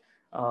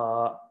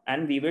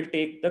and we will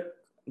take the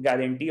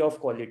guarantee of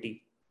quality.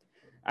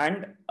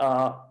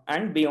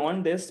 And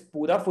beyond this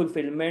पूरा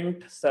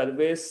fulfilment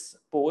service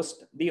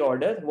post the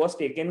order was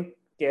taken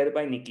care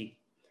bye निकी.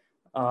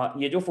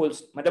 ये जो फुल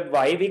मतलब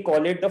why we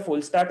call it the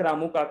full stack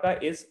Ramu काका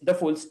is the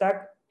full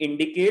stack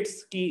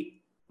indicates कि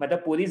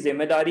मतलब पूरी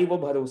जिम्मेदारी वो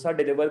भरोसा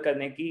डिलीवर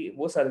करने की,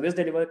 वो सर्विस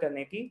डिलीवर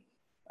करने की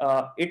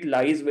it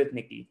lies with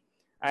Nikki.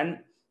 And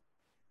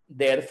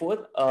therefore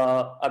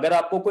अगर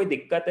आपको कोई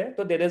दिक्कत है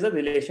तो there is a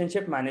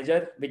relationship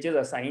manager which is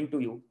assigned to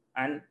you.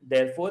 And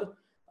therefore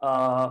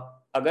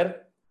अगर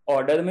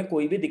ऑर्डर में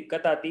कोई भी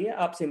दिक्कत आती है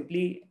आप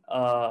सिंपली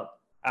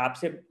ऐप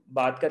से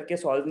बात करके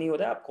सॉल्व नहीं हो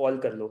रहा है, आप कॉल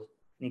कर लो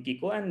Niki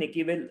को and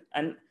Niki will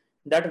and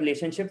that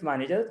relationship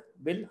manager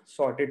will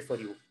sort it for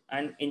you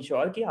and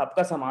ensure कि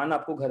आपका सामान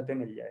आपको घर पे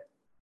मिल जाए.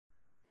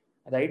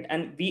 Right.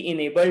 And we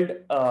enabled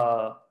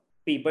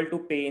people to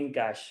pay in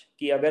cash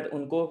कि अगर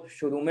उनको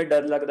शुरू में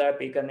डर लग रहा है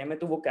पे करने में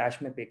तो वो कैश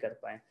में पे कर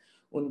पाए.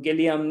 उनके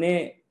लिए हमने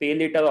पे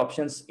लेटर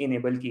ऑप्शंस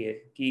इनेबल किए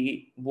कि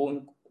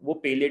वो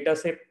पे लेटर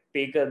से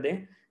पे कर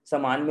दें,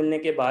 सामान मिलने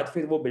के बाद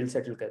फिर वो बिल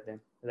सेटल कर दें.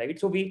 Right.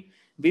 So we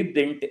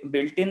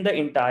built in the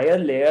entire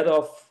layer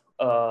of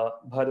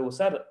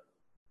bharosa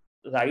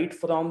right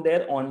from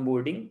their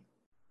onboarding,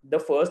 the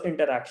first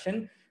interaction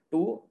to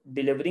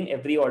delivering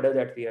every order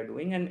that we are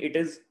doing. And it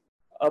is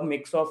a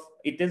mix of,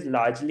 it is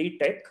largely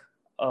tech,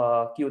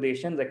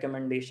 curation,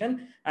 recommendation,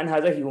 and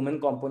has a human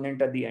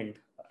component at the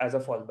end as a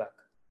fallback.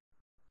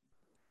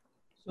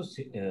 So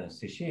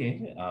Shishir,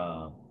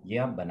 ये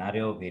आप बना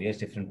रहे हो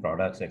various different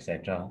products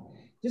etc.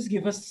 Just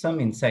give us some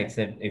insights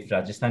that if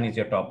Rajasthan is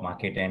your top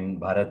market and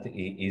Bharat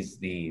is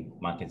the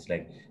markets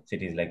like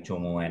cities like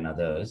Chomo and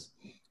others,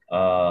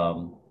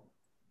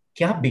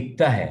 क्या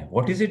बिकता है?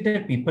 What is it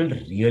that people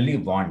really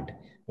want?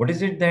 What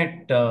is it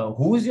that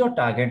who is your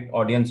target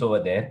audience over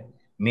there?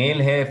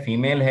 Male है,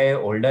 female है,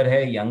 older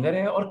है, younger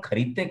है, और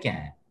खरीदते क्या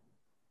हैं?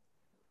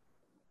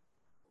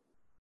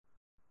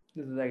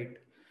 Right.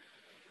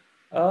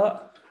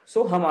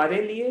 So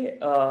हमारे लिए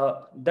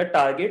the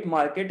target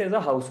market is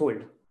a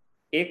household.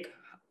 एक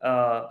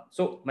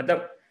so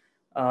मतलब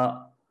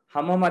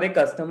हम हमारे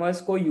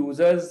कस्टमर्स को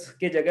यूजर्स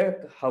के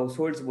जगह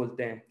हाउसहोल्ड्स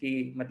बोलते हैं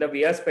कि मतलब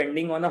we are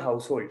spending on a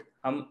household.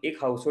 हम एक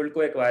हाउसहोल्ड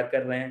को एक्वायर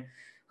कर रहे हैं,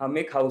 हम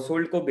एक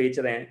हाउसहोल्ड को बेच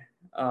रहे हैं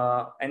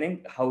एंड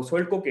एक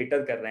हाउसहोल्ड को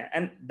केटर कर रहे हैं.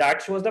 And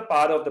that shows the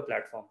power of the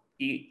platform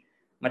कि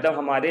मतलब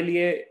हमारे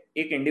लिए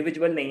एक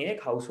इंडिविजुअल नहीं है,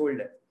 एक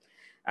हाउसहोल्ड है.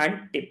 एंड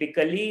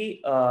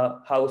टिपिकली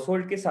हाउस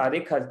होल्ड के सारे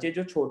खर्चे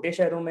जो छोटे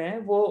शहरों में है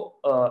वो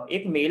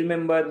एक मेल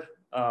मेंबर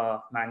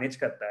मैनेज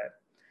करता है,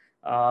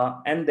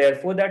 and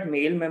therefore that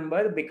male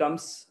member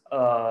becomes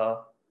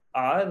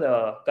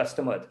our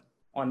customer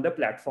on the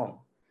platform,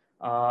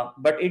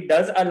 but it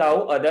does allow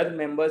other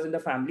members in the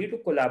family to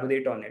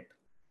collaborate on it,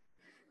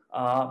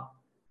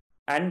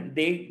 and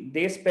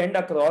they spend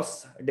across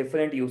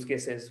different use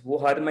cases. वो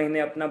हर महीने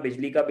अपना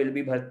बिजली का bill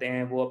भी भरते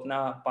हैं, वो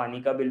अपना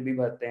पानी का बिल भी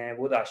भरते हैं,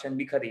 वो राशन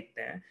भी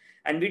खरीदते हैं,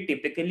 एंड वी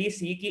टिपिकली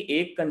सी कि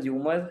एक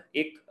कंज्यूमर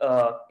एक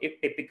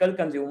टिपिकल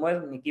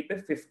कंज्यूमर निकी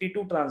पे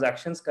 52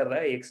 ट्रांजैक्शंस कर रहा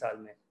है एक साल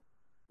में,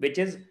 which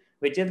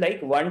is like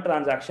 1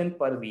 transaction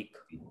per week.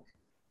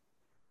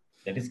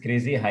 That is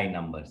crazy high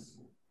numbers.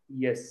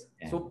 Yes.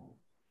 Yeah.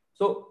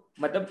 So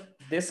matlab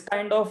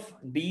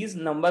these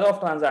number of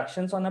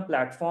transactions on a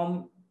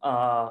platform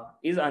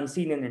is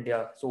unseen in India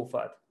so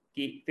far.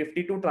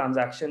 52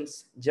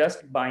 transactions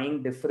just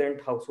buying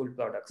different household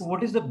products.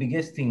 What is the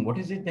biggest thing? What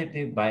is it that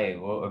they buy?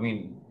 I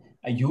mean,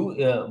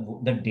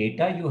 the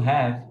data you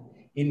have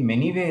in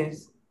many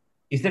ways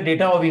is the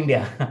data of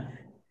India.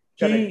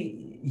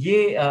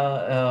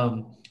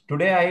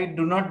 Today I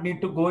do not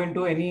need to go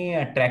into any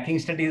tracking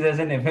studies as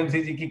an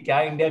FMCG कि क्या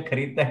India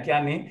खरीदता है क्या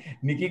नहीं.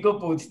 निकी को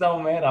पूछता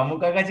हूँ मैं, रामू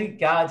काका जी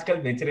क्या आजकल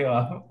बेच रहे हो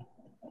आप?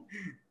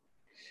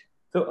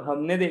 तो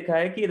हमने देखा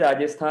है कि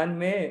राजस्थान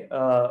में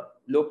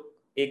लोग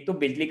एक तो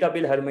बिजली का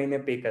बिल हर महीने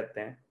पे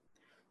करते हैं,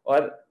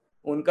 और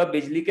उनका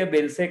बिजली के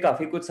बिल से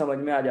काफी कुछ समझ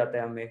में आ जाता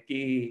है हमें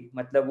कि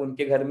मतलब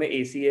उनके घर में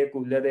एसी है,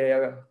 कूलर है या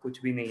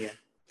कुछ भी नहीं है,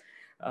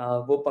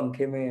 वो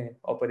पंखे में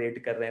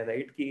ऑपरेट कर रहे हैं,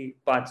 राइट,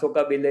 कि 500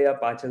 का बिल है या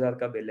 5000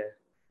 का बिल है,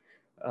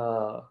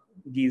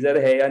 गीजर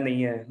है या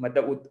नहीं है,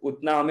 मतलब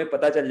उतना हमें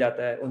पता चल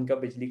जाता है उनका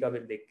बिजली का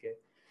बिल देख के.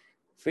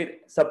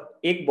 फिर सब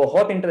एक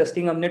बहुत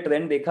इंटरेस्टिंग हमने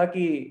ट्रेंड देखा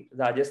कि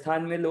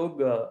राजस्थान में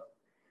लोग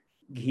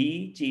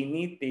घी,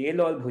 चीनी,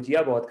 तेल और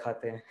भुजिया बहुत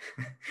खाते हैं.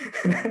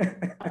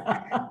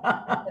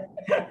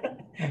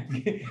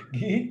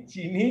 घी,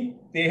 चीनी,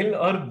 तेल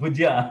और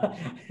भुजिया.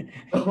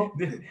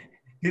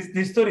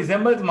 This so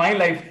resembles my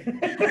life.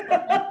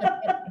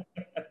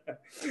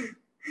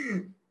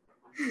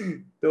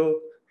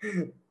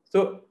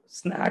 तो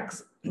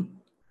स्नैक्स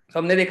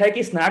हमने देखा है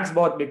कि स्नैक्स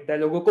बहुत बिकता है,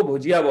 लोगों को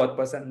भुजिया बहुत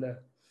पसंद है.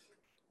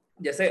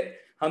 जैसे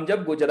हम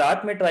जब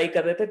गुजरात में ट्राई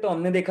कर रहे थे तो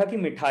हमने देखा कि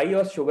मिठाई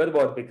और शुगर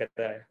बहुत बिक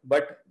रहा है,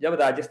 बट जब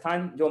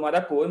राजस्थान जो हमारा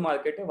कोर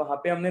मार्केट है वहां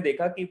पे हमने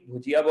देखा कि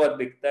भुजिया बहुत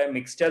बिकता है,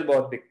 मिक्सचर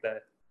बहुत बिकता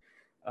है.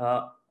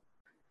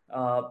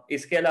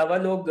 इसके अलावा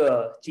लोग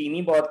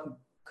चीनी बहुत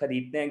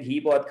खरीदते हैं, घी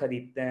बहुत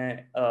खरीदते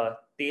हैं,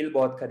 तेल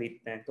बहुत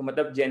खरीदते हैं. तो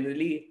मतलब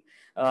जनरली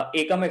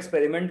एक हम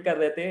एक्सपेरिमेंट कर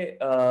रहे थे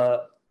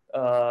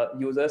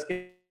यूजर्स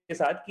के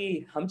साथ कि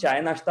हम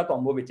चाय नाश्ता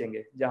कॉम्बो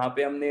बेचेंगे, जहाँ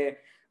पे हमने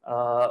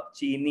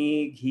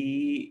चीनी,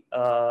 घी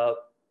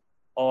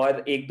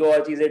और एक दो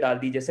और चीजें डाल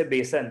दी, जैसे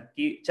बेसन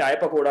की चाय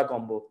पकोड़ा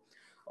कॉम्बो,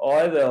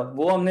 और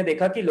वो हमने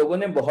देखा कि लोगों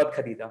ने बहुत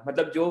खरीदा.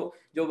 मतलब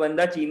जो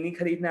बंदा चीनी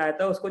खरीदने आया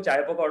था उसको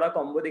चाय पकौड़ा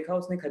कॉम्बो देखा,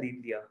 उसने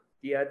खरीद लिया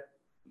कि यार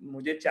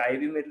मुझे चाय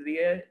भी मिल रही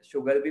है,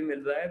 शुगर भी मिल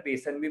रहा है,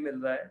 बेसन भी मिल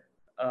रहा है,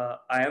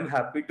 I am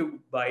happy to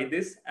buy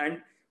this and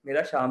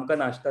मेरा शाम का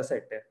नाश्ता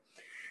सेट है.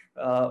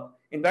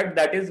 In fact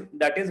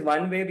that is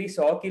one way we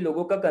saw कि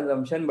लोगों का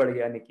कंजम्पशन बढ़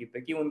गया निकी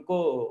पे, कि उनको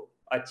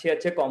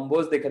अच्छे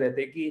कॉम्बोज दिख रहे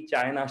थे कि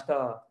चाय नाश्ता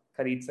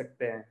खरीद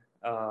सकते हैं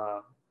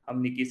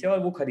हम निकी से, और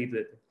वो खरीद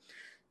रहे थे.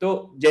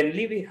 तो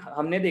जनरली भी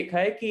हमने देखा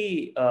है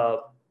कि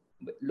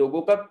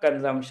लोगों का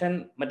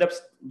कंजम्पशन मतलब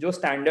जो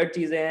स्टैंडर्ड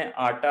चीजें हैं,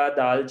 आटा,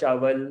 दाल,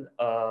 चावल,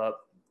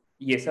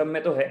 ये सब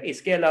में तो है.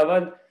 इसके अलावा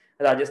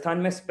राजस्थान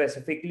में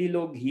स्पेसिफिकली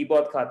लोग घी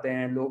बहुत खाते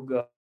हैं, लोग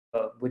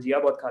भुजिया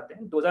बहुत खाते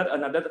हैं. Those are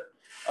another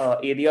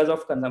areas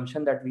of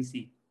consumption that we see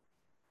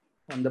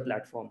on the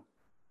platform.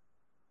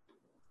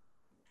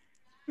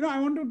 I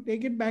want to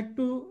take it back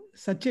to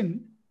Sachin.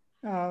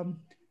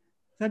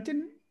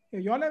 Sachin,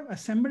 you all have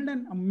assembled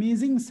an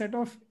amazing set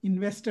of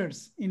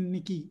investors in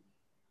Niki.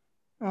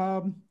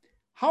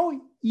 How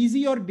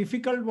easy or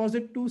difficult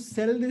was it to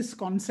sell this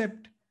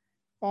concept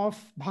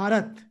of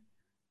Bharat?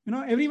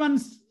 Everyone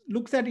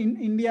looks at in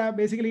India,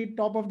 basically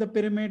top of the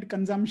pyramid,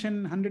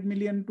 consumption 100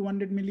 million,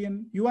 200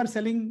 million. You are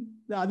selling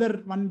the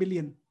other 1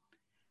 billion.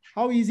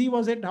 How easy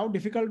was it? How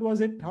difficult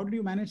was it? How did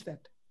you manage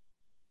that?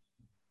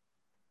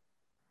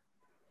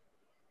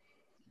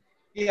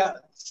 Yeah,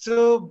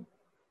 so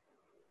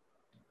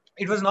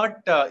it was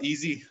not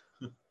easy.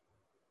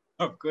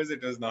 Of course,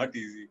 it was not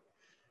easy.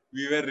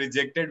 We were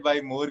rejected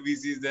by more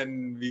VCs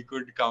than we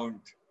could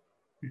count.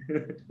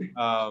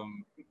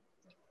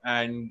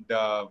 And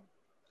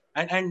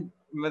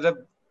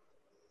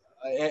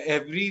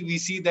every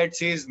VC that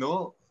says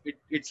no,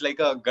 it's like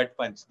a gut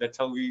punch. That's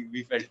how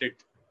we felt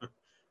it.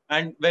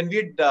 And when we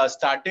had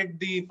started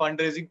the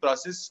fundraising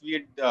process, we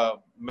had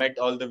met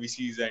all the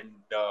VCs and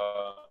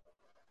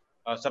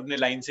सबने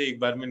line से एक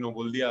बार में no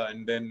बोल दिया,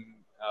 and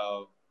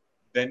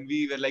then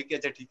we were like,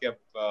 अच्छा ठीक है,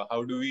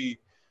 how do we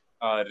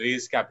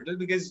raise capital,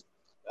 because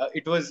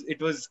it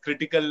was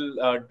critical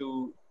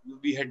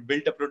we had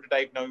built a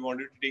prototype. Now we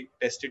wanted to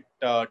test it,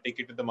 take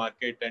it to the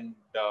market, and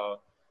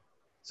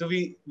So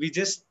we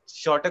just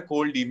shot a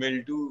cold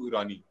email to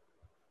Ronnie,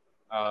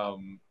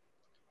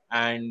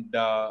 and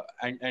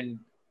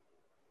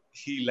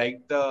he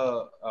liked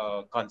the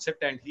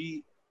concept and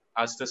he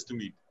asked us to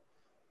meet.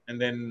 And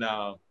then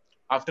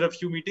after a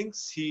few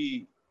meetings,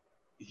 he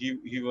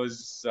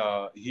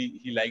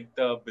liked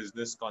the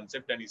business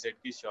concept and he said,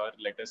 "Ki, sure,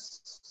 let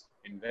us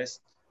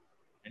invest."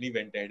 And he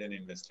went ahead and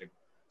invested.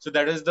 So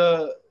that was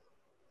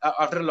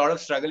after a lot of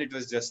struggle, it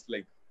was just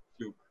like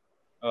fluke,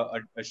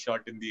 a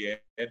shot in the air,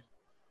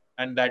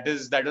 and that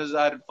was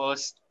our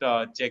first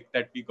check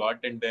that we got,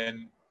 and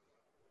then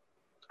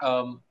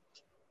um,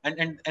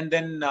 and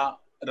then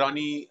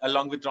Ronnie,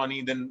 along with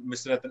Ronnie, then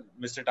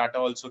Mr. Tata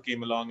also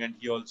came along and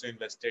he also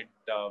invested,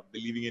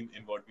 believing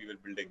in what we were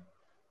building.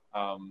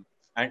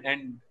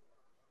 And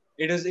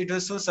it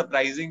was so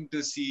surprising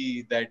to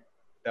see that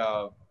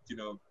uh, you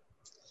know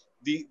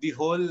the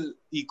whole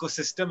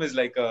ecosystem is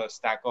like a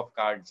stack of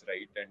cards,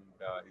 right? And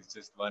it's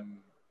just one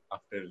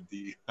after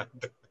the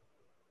other.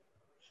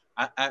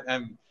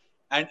 I'm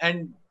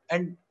and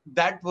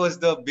that was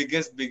the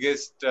biggest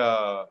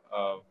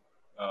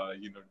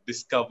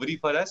discovery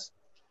for us,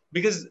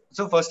 because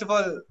so first of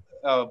all,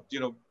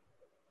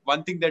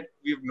 one thing that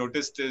we've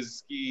noticed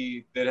is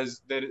ki there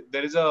is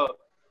a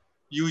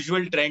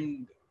usual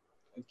trend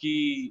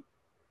ki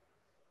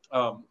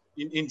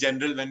in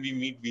general when we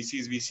meet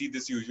VCs we see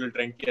this usual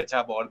trend ki acha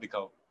ab aur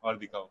dikhao,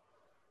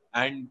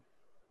 and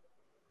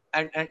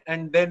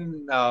and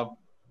then uh,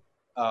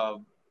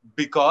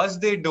 because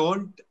they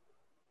don't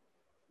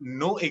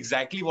know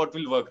exactly what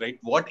will work, right?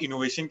 What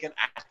innovation can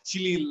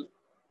actually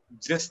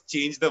just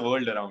change the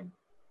world around.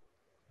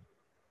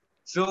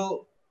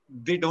 So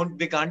they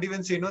can't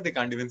even say no, they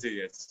can't even say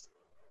yes.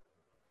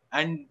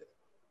 And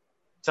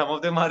some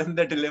of them are in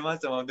the dilemma,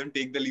 some of them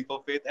take the leap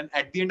of faith. And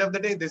at the end of the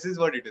day, this is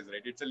what it is,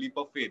 right? It's a leap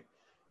of faith.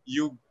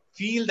 You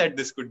feel that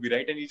this could be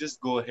right and you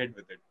just go ahead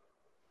with it.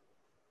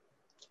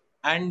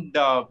 And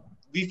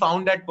we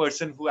found that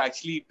person who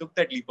actually took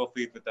that leap of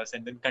faith with us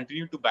and then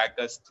continued to back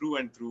us through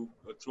and through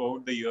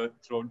throughout the year,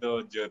 throughout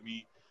the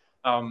journey.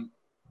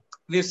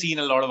 We've seen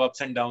a lot of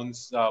ups and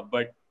downs,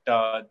 but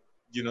our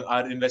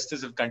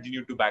investors have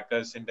continued to back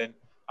us. And then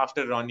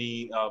after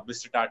Ronnie,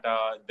 Mr.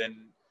 Tata,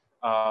 then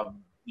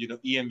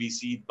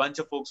EMVC, bunch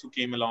of folks who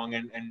came along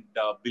and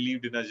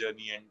believed in our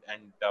journey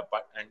and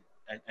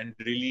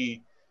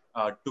really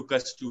took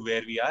us to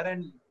where we are.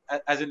 And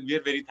as in, we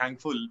are very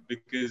thankful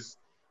because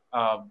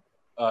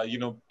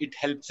it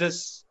helps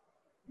us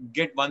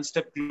get one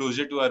step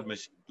closer to our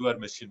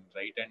mission,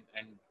 right?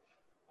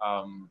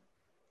 Um,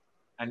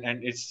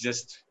 and it's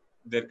just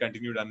their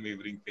continued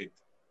unwavering faith.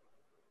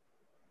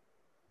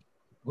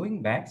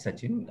 Going back,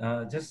 Sachin,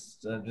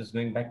 just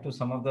going back to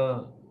some of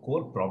the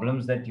core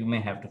problems that you may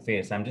have to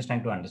face. I'm just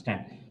trying to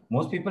understand.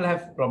 Most people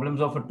have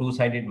problems of a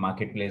two-sided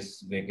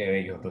marketplace where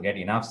you have to get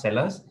enough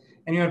sellers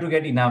and you have to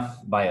get enough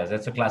buyers.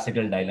 That's a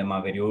classical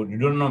dilemma where you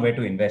don't know where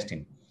to invest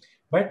in.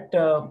 But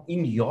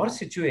in your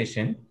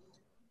situation,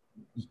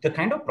 the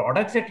kind of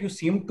products that you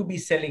seem to be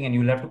selling, and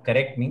you'll have to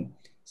correct me,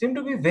 seem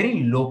to be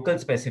very local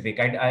specific.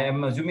 I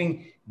am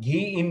assuming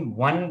ghee in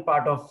one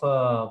part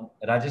of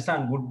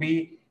Rajasthan would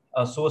be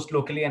sourced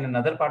locally, and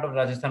another part of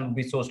Rajasthan would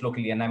be sourced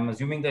locally. And I'm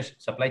assuming the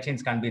supply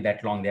chains can't be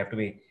that long; they have to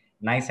be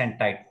nice and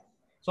tight.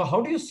 So,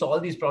 how do you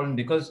solve these problems?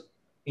 Because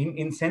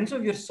in sense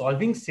of you're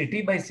solving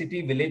city by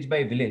city, village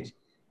by village,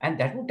 and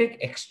that would take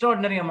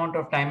extraordinary amount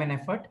of time and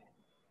effort.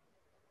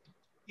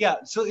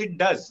 Yeah, so it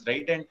does,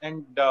 right?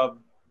 And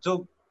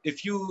so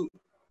if you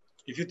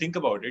think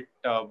about it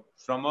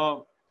from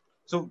a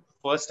so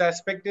first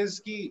aspect is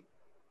ki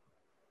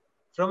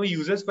from a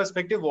user's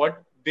perspective,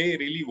 what they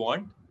really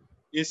want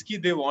is ki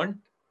they want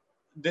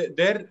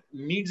their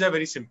needs are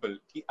very simple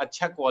कि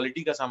अच्छा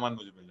quality का सामान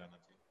मुझे मिल जाना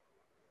चाहिए,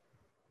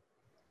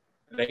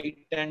 right?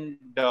 And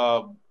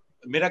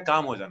मेरा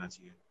काम हो जाना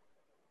चाहिए.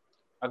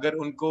 अगर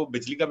उनको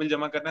बिजली का बिल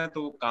जमा करना है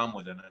तो काम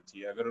हो जाना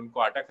चाहिए. अगर उनको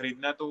आटा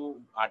खरीदना है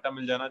तो आटा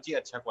मिल जाना चाहिए,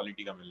 अच्छा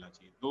क्वालिटी का मिलना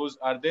चाहिए. Those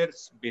are their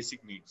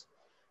basic needs.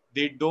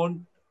 They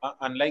don't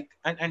unlike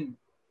and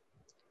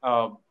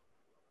uh,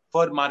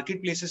 for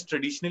marketplaces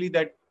traditionally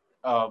that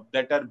are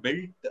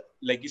built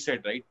like you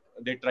said, right?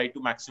 They try to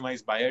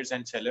maximize buyers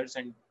and sellers,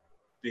 and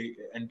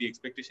the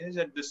expectation is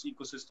that this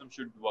ecosystem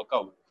should work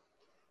out.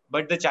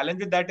 But the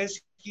challenge with that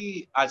is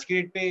कि आज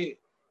के date पे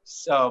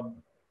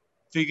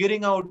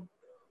figuring out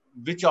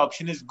which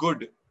option is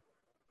good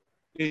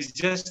it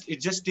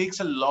just takes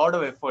a lot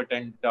of effort,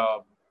 and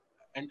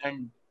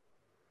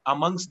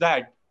amongst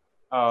that,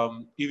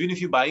 even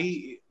if you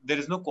buy, there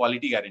is no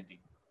quality guarantee,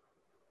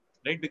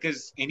 right?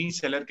 Because any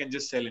seller can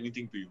just sell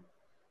anything to you.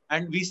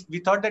 And we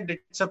thought that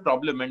it's a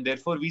problem, and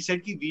therefore we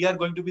said ki we are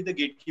going to be the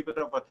gatekeeper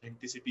of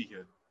authenticity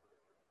here.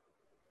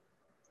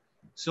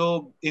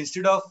 So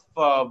instead of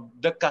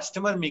the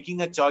customer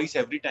making a choice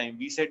every time,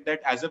 we said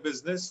that as a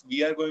business,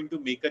 we are going to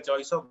make a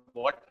choice of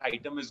what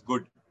item is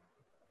good.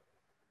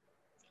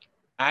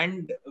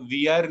 And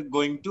we are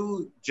going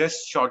to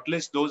just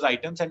shortlist those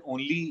items and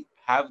only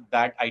have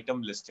that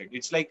item listed.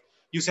 It's like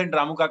you send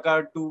Ramu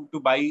Kaka to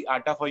buy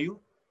atta for you.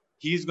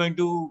 He is going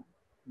to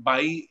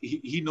buy,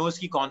 he knows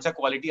कि कौन सा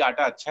quality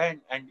आटा अच्छा है,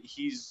 and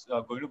he's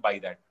going to buy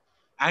that.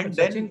 And But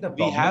then Sachin, the we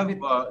problem have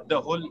with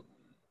the whole,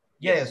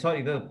 yeah, yes,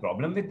 sorry. The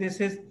problem with this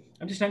is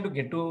I'm just trying to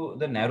get to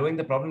the narrowing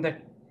the problem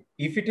that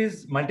if it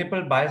is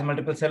multiple buyers,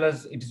 multiple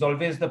sellers, it is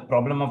always the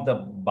problem of the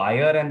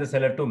buyer and the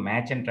seller to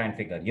match and try and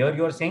figure. Here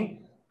you are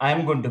saying I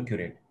am going to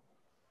curate,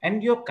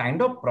 and your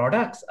kind of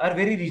products are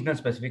very regional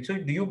specific. So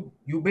do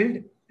you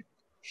build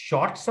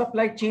short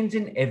supply chains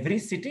in every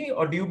city,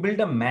 or do you build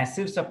a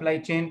massive supply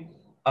chain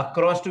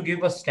across to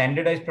give a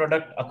standardized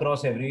product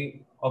across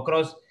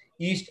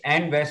east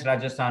and west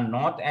Rajasthan,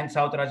 north and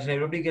south Rajasthan?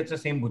 Everybody gets the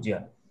same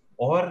bhujia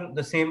or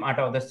the same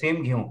atta or the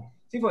same gehu.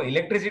 See, for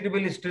electricity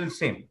bill is still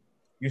same.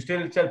 You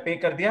still pay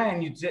kar diya,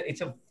 and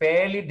it's a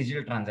fairly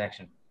digital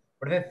transaction.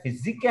 But where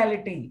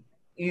physicality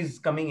is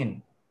coming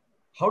in,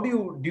 how do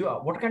you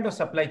what kind of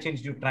supply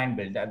chains do you try and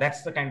build?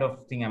 That's the kind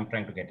of thing I'm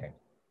trying to get at.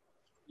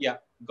 yeah,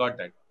 got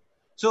that.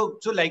 So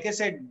like I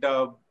said,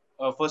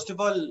 first of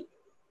all,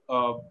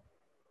 uh,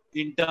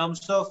 in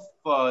terms of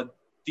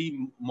the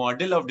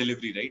model of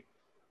delivery, right?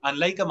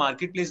 Unlike a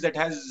marketplace that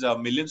has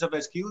millions of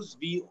SKUs,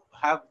 we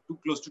have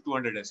close to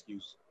 200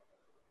 SKUs,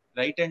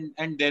 right?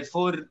 And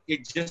therefore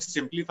it just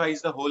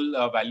simplifies the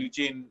whole value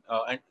chain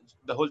and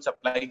the whole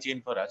supply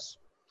chain for us.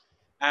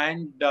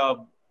 And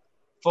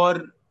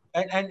for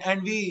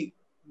and we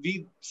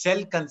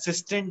sell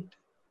consistent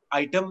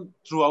item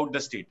throughout the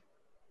state.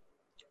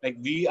 Like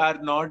we are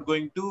not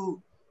going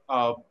to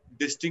uh,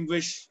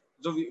 distinguish.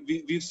 So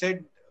we've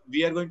said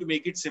we are going to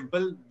make it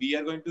simple. We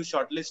are going to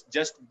shortlist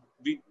just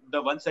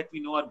the ones that we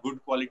know are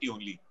good quality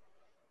only,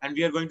 and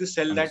we are going to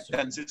sell that Understood.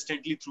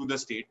 consistently through the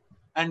state.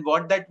 And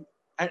what that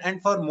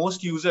and for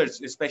most users,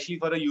 especially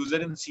for a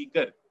user in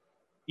seeker,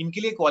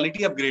 इनके लिए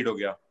quality upgrade हो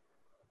गया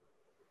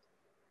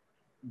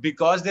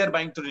because they are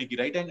buying through Niki,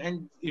 right?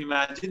 And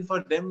imagine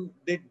for them,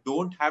 they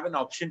don't have an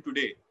option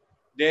today.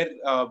 They're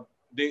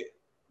they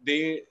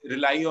they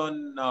rely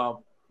on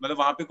मतलब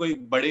वहाँ पे कोई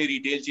बड़े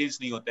retail chains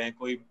नहीं होते हैं,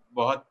 कोई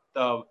बहुत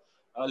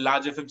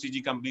large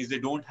FMCG companies, they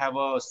don't have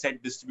a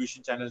set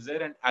distribution channels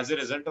there, and as a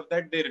result of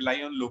that they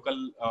rely on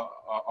local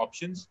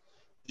options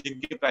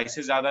जिनके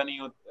prices ज़्यादा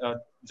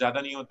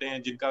नहीं होते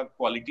हैं, जिनका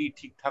quality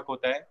ठीक ठाक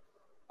होता है.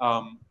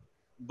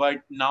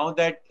 But now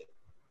that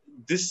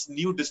this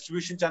new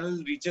distribution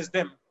channel reaches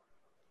them,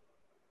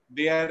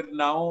 they are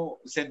now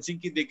sensing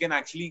that they can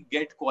actually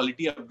get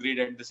quality upgrade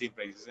at the same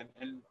prices.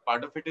 And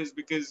part of it is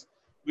because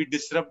we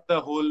disrupt the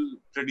whole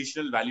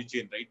traditional value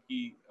chain, right?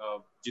 कि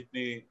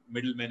जितने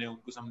middlemen हैं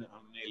उनको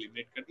हमने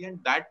eliminate कर दिया,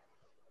 and that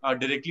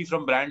directly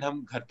from brand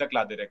हम घर तक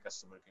ला दे रहे हैं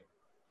customer के.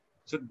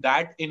 So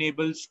that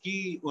enables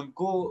कि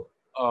उनको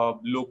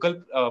local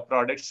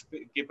products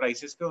के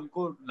prices पे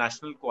उनको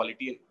national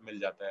quality मिल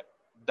जाता है.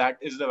 That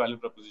is the value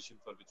proposition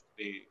for which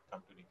they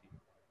come to Niki.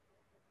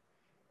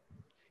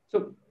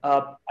 So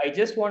I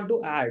just want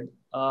to add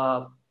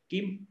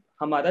कि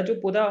हमारा जो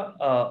पूरा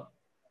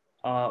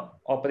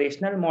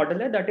ऑपरेशनल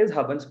मॉडल है that is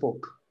hub and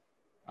spoke.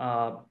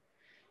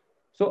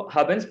 So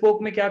hub and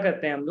spoke में क्या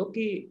करते हैं हम लोग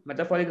कि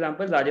मतलब फॉर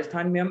एग्जांपल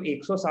राजस्थान में हम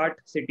 160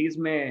 सिटीज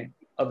में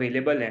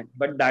अवेलेबल हैं,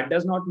 but that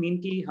does not mean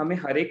कि हमें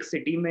हर एक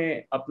सिटी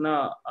में अपना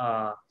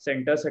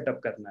सेंटर सेटअप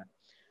करना है.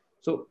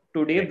 So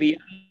today we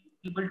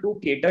are able to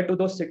cater to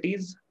those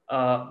cities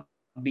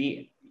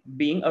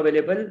being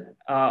available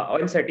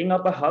or setting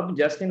up a hub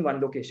just in one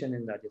location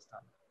in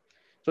Rajasthan.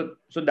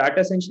 So that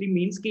essentially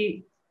means कि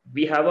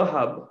we have a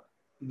hub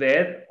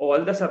where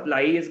all the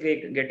supply is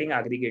getting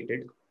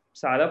aggregated.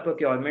 सारा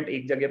procurement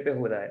एक जगह पे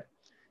हो रहा है.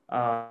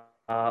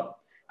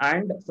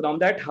 And from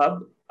that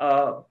hub,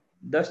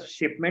 the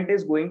shipment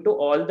is going to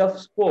all the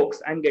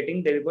spokes and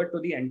getting delivered to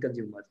the end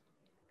consumer.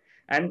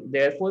 And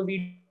therefore,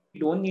 we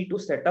don't need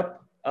to set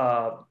up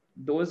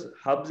those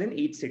hubs in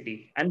each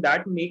city, and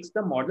that makes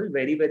the model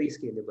very, very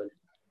scalable.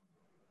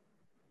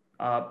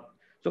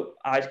 So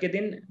आज के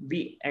दिन we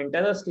enter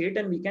a state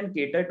and we can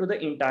cater to the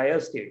entire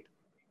state,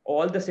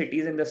 all the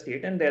cities in the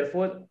state, and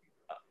therefore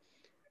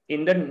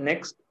in the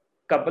next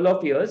couple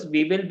of years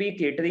we will be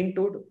catering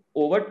to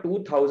over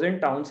 2,000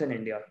 towns in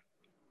India,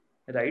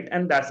 right?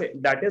 And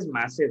that is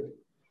massive.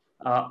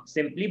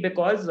 Simply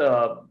because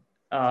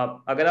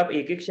अगर आप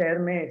एक एक शहर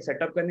में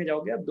setup करने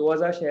जाओगे आप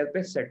 2,000 शहर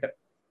पे सेटअप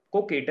को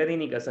cater ही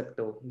नहीं कर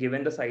सकते हो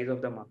given the size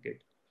of the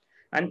market.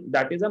 And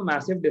that is a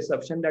massive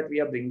disruption that we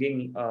are bringing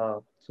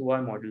through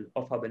our model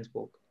of hub and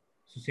spoke.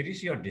 So,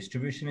 Sirish, your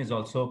distribution is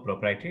also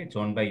proprietary. It's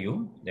owned by you.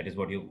 That is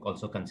what you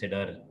also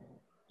consider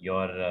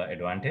your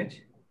advantage.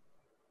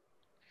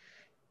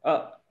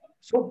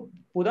 So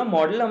पूरा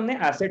model हमने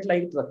asset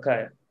light रखा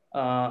है.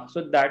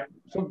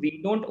 So we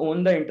don't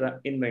own the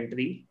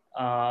inventory.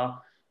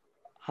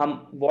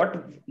 What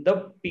the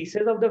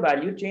pieces of the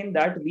value chain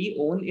that we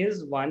own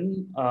is one.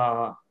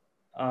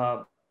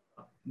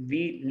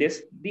 We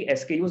list the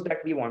SKUs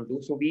that we want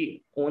to. So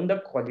we own the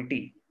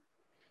quality.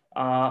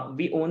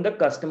 We own the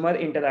customer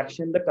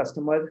interaction,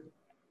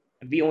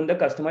 we own the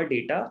customer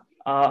data,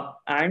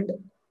 and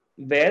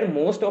where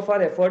most of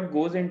our effort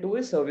goes into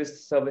is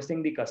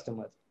servicing the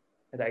customer,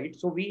 right?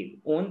 So we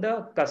own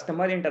the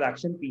customer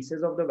interaction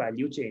pieces of the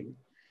value chain.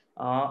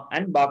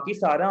 And बाकी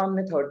सारा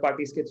हमने third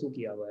parties के through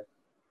किया हुआ है.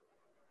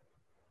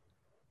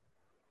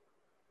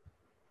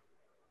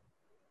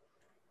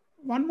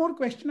 One more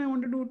question I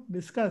wanted to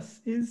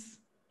discuss is,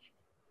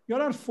 you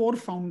all are 4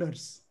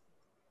 founders.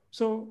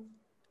 So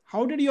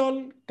how did you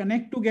all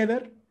connect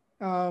together?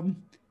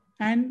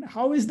 And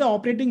how is the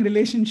operating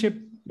relationship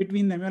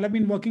between them? You all have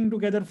been working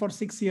together for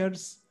 6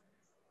 years.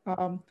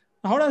 How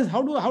does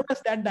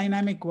that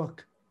dynamic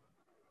work?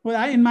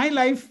 Well, in my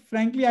life,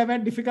 frankly, I've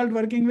had difficult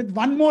working with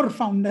one more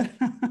founder,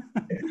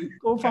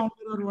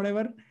 co-founder or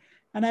whatever.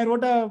 And I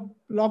wrote a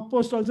blog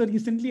post also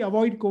recently,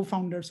 avoid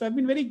co-founders. So I've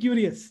been very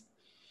curious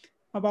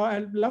about,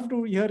 I'd love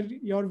to hear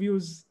your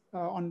views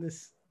on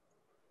this.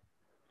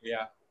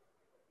 Yeah.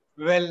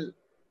 Well,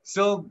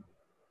 so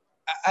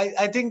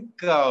I think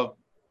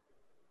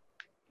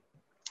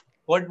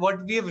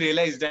what we have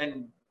realized,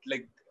 and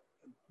like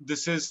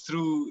this is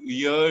through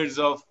years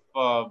of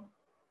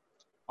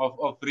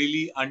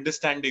really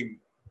understanding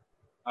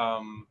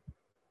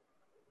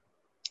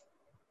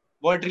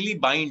what really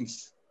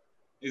binds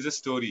is a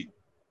story.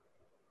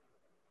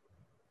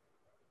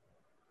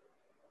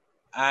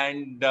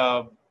 And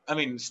I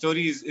mean,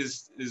 story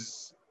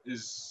is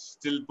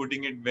still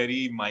putting it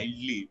very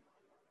mildly,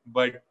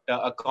 but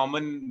a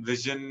common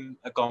vision,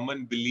 a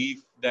common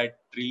belief that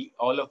really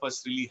all of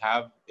us really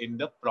have in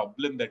the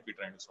problem that we're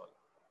trying to solve.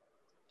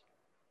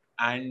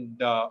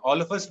 And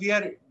all of us, we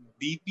are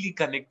deeply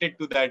connected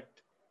to that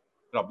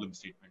problem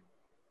statement.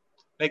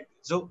 Like,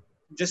 so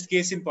just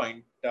case in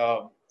point,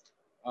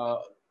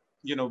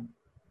 you know,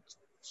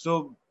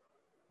 so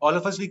all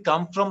of us, we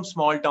come from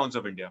small towns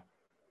of India.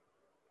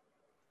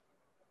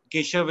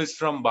 Keshav is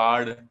from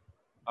Bard,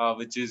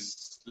 which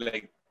is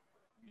like,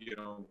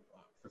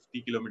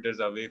 50 kilometers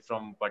away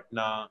from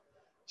Patna.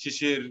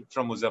 Shishir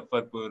from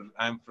Muzaffarpur.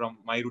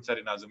 My roots are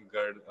in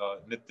Azamgarh.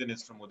 Nitin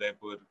is from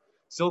Udaipur.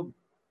 So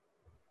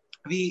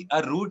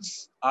our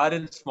roots are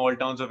in small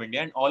towns of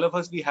India, and all of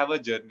us, we have a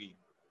journey.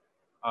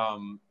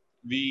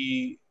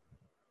 We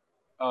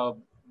all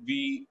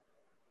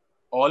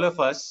of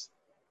us,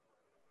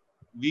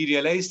 we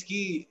realized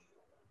that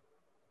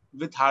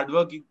with hard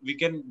work, we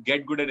can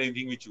get good at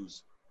anything we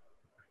choose.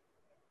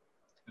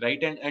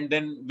 Right? And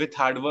then with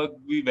hard work,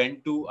 we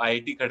went to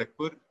IIT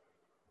Kharagpur.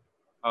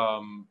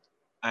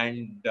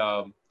 And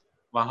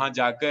wahan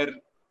jaakar,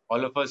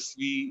 all of us,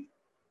 we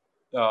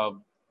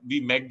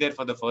met there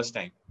for the first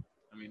time.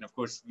 I mean, of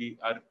course,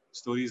 our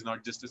story is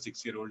not just a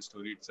 6-year-old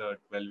story; it's a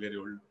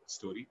 12-year-old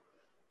story.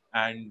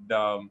 And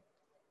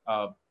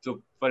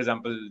so, for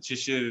example,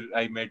 Shishir,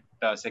 I met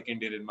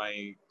second year in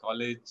my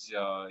college.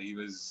 He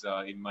was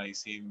in my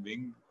same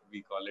wing.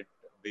 We call it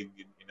wing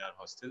in our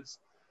hostels.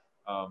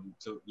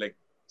 So, like,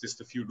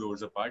 just a few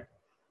doors apart.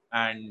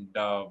 And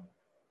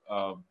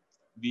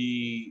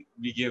we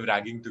gave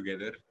ragging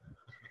together.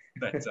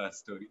 That's our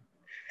story.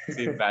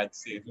 Same batch,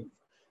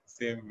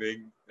 same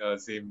wing,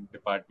 same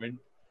department.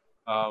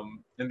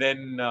 And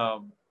then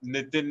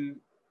Nitin,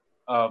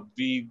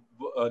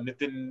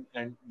 Nitin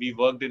and we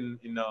worked in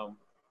a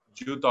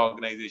youth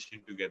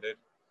organization together.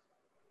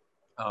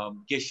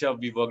 Keshav,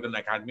 we worked on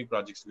academic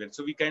projects together.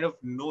 So we kind of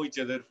know each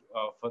other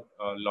for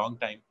a long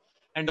time.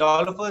 And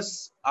all of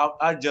us,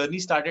 our journey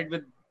started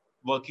with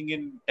working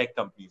in tech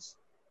companies.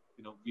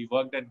 We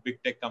worked at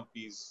big tech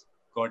companies,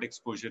 got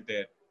exposure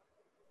there.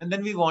 And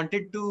then we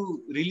wanted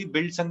to really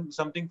build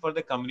something for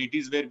the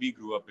communities where we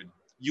grew up in,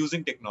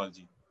 using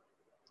technology.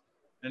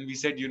 And we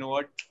said, you know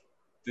what?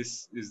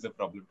 This is the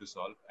problem to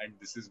solve, and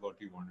this is what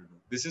we want to do.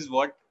 This is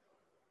what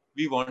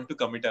we want to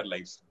commit our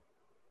lives to.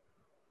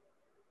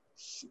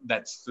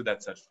 That's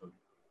our story.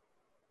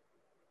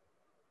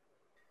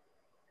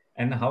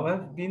 And how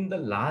have been the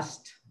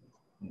last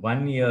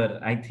 1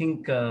 year? I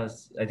think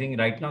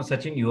right now,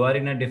 Sachin, you are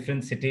in a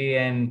different city,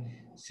 and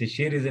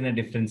Shishir is in a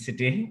different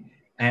city.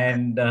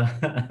 And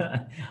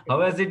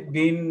how has it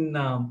been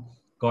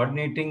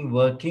coordinating,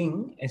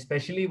 working,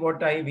 especially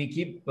what we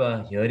keep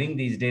hearing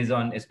these days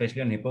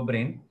especially on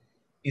hippoBrain,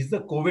 is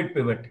the COVID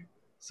pivot.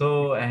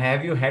 So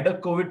have you had a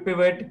COVID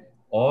pivot,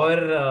 or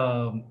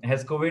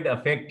has COVID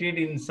affected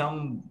in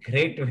some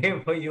great way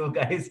for you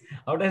guys?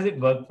 How does it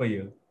work for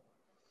you?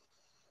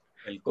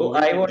 Well,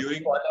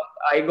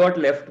 I got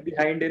left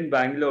behind in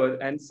Bangalore,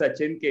 and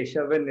Sachin,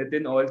 Keshav, and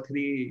Nitin, all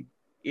three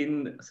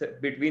in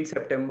between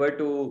September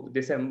to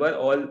December,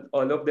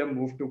 all of them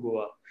moved to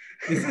Goa.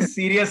 This is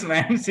serious,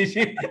 man.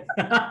 Shishir,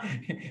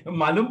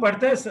 मालूम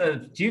पड़ता है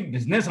chief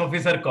business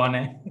officer कौन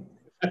है?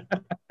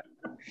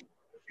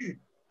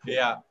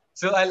 Yeah.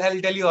 So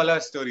I'll tell you all our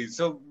stories.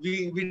 So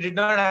we did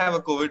not have a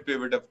COVID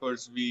pivot, of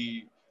course.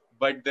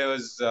 But there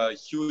was a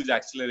huge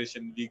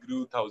acceleration. We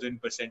grew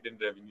 1,000% in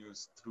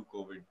revenues through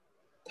COVID.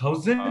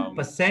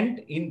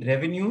 1,000% in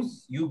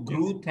revenues you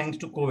grew, yes, thanks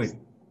to COVID.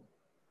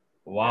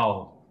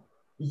 Wow.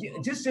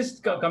 Yeah.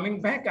 Just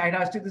coming back, I'd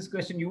asked you this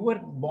question. You were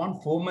born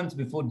 4 months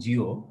before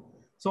Jio.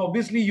 So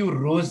obviously you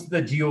rose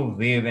the Jio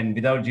wave, and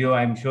without Jio,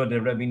 I'm sure there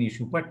would have been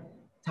issue. But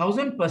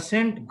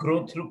 1,000%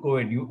 growth through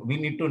COVID, we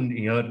need to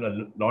hear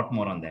a lot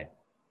more on that.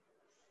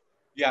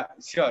 Yeah,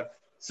 sure.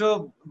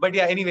 So, but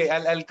yeah, anyway,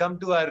 I'll come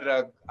to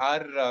our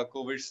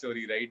COVID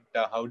story, right?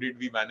 How did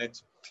we manage?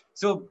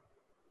 So,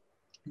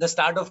 the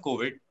start of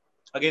COVID,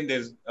 again,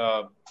 there's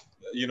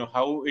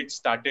how it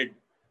started.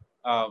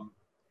 Um,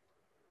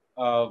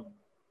 uh,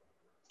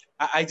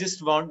 I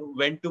just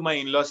went to my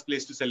in-laws'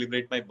 place to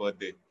celebrate my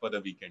birthday for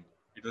the weekend.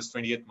 It was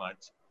 20th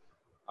March,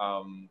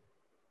 um,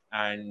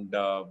 and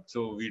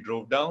so we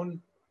drove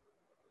down,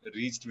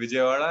 reached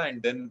Vijayawada,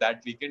 and then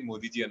that weekend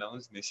Modi ji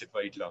announced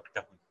nationwide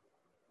lockdown.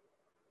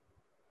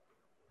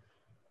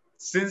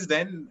 Since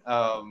then,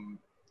 I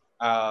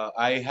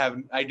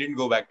didn't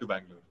go back to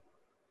Bangalore.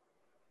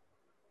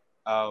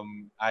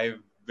 I've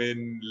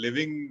been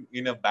living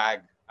in a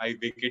bag. I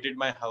vacated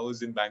my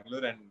house in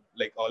Bangalore and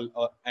like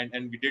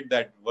and we did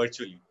that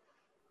virtually.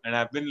 And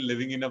I've been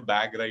living in a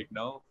bag right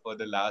now for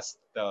the last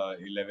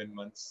 11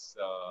 months.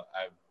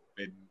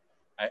 Been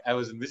I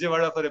was in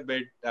Vijayawada for a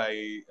bit.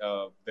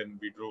 Then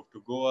we drove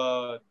to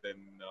Goa, then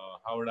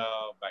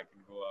Howrah, back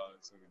in Goa.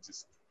 So it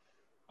just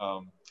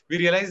we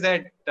realized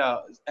that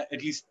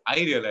at least I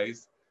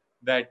realized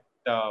that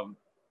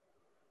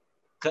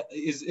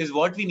is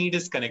what we need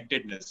is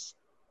connectedness.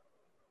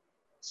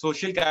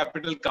 Social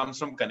capital comes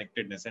from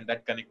connectedness, and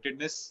that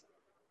connectedness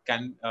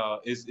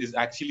is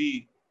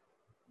actually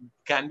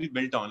can be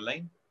built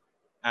online,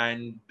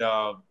 and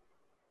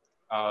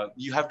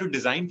you have to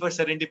design for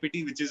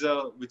serendipity, which is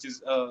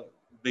a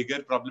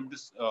bigger problem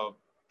to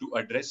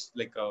address,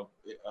 like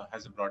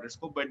has a broader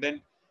scope. But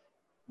then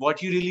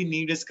what you really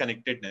need is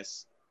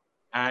connectedness,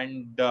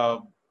 and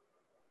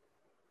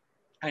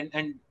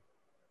and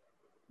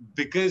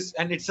because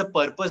it's a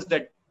purpose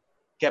that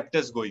kept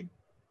us going,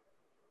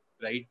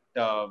 right?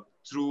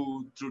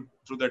 Through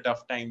the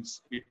tough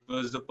times, it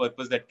was the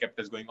purpose that kept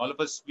us going. All of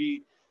us,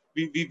 we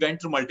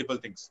went through multiple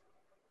things.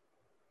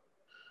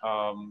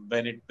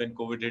 When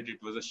COVID hit,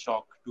 it was a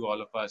shock to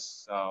all of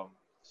us.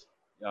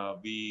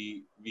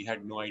 We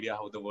had no idea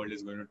how the world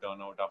is going to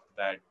turn out after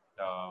that.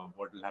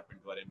 What will happen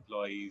to our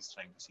employees?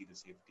 Trying to see the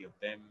safety of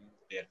them,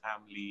 their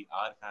family,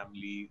 our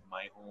family,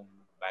 my home,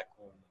 back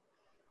home.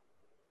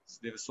 So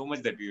there was so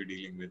much that we were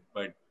dealing with,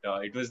 but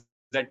it was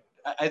that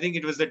I think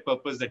it was that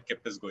purpose that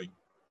kept us going,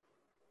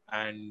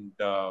 and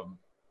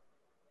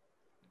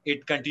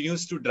it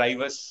continues to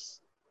drive us.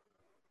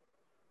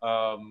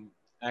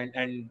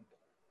 And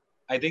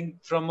I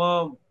think from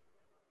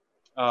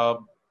a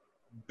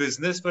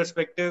business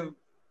perspective,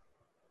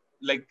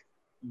 like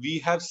we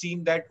have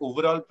seen that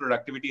overall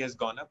productivity has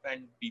gone up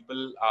and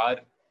people are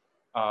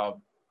uh,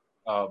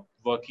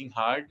 working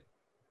hard.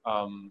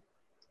 Um,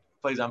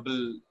 for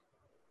example,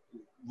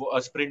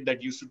 a sprint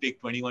that used to take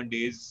 21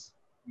 days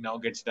now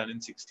gets done in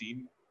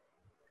 16.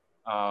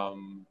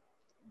 Um,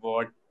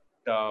 what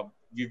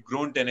we've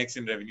grown 10x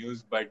in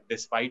revenues, but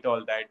despite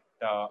all that,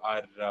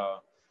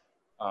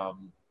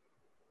 um,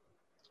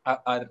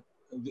 our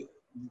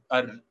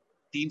our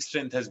team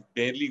strength has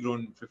barely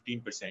grown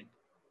 15%.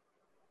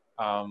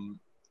 Um,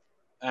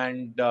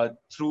 and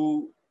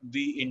through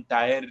the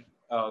entire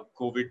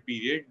COVID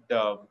period,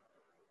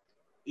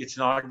 it's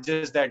not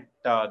just that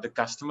the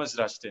customers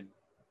rushed in,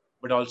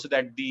 but also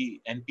that the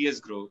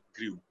NPS grew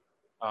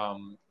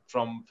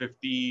from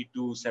 50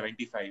 to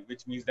 75,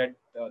 which means that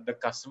the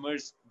customer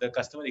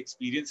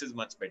experience is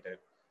much better.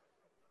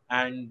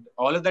 And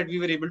all of that we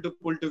were able to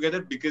pull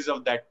together because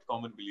of that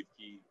common belief,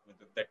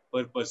 that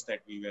purpose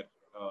that we were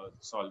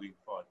solving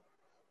for.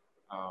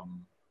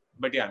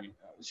 But yeah, I mean,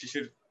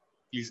 Shishir,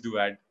 please do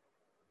add.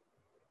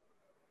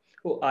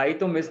 Oh, I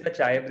to miss the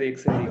chai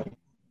breaks in the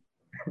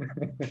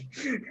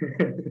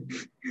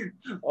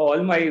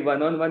all my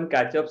one-on-one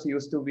catch-ups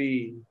used to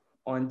be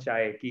on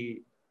chai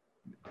कि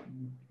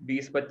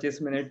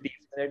 20-25 minute 30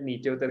 minute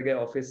नीचे उतर गए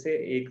office से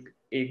एक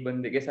एक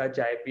बंदे के साथ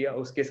चाय पिया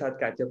उसके साथ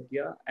कैचअप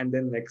किया and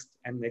then next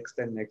and next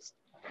and next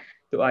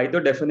तो आई तो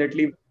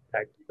definitely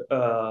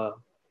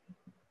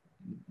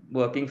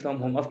working from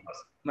home of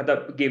course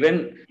मतलब गिवन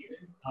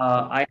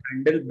आई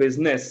हैंडल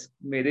बिजनेस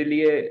मेरे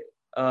लिए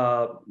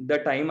the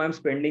time I'm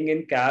spending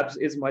in cabs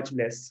is much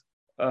less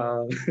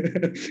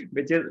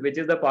which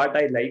is the part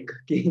I like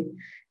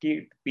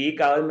कि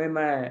peak hour में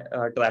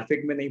मैं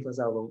traffic में नहीं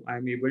फंसा हुआ हूँ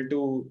I'm able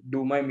to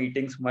do my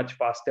meetings much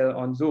faster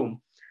on Zoom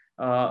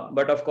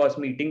but of course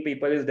meeting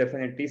people is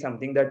definitely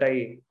something that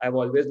I've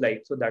always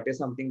liked so that is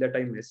something that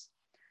I miss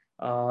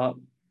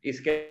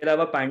इसके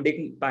अलावा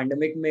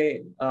pandemic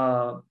में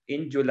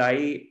in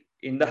July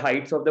in the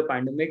heights of the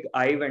pandemic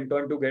I went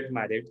on to get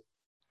married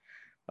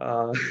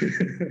so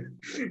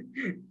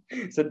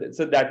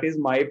that is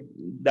my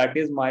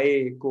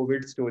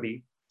COVID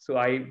story so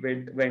I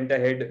went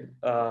ahead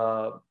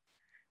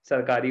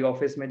सरकारी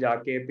office में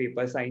जाके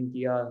paper sign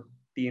किया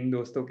 3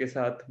 दोस्तों के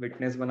साथ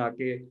विटनेस बना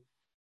के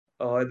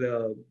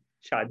और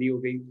शादी हो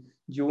गई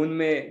जून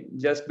में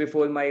just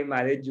before my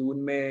marriage June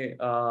में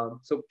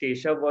so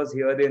Keshav was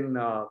here in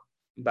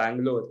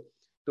Bangalore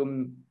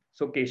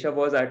so Keshav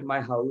was at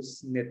my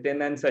house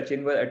Nitin and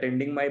Sachin were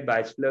attending my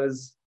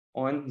bachelor's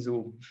on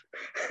Zoom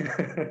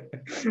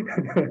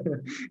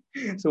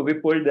so we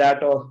pulled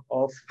that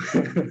off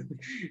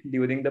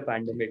during the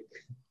pandemic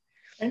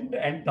And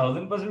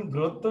 1000%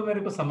 growth तो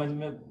मेरे को समझ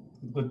में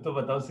कुछ तो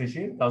बताओ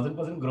शिशिर,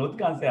 1000% growth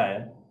कहाँ से आया?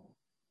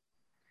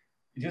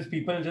 Just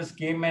people just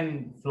came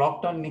and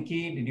flocked on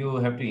Niki. Did you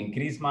have to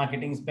increase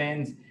marketing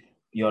spends?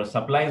 Your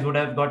supplies would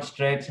have got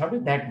stretched. How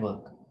did that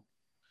work?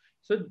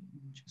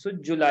 So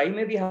July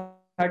में we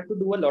had to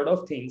do a lot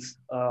of things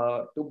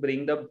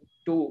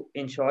to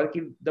ensure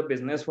कि the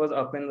business was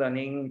up and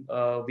running.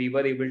 We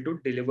were able to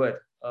deliver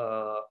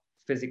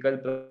physical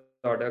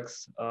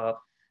products.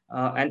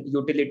 And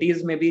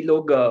utilities में भी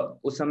लोग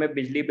उस समय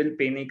बिजली bill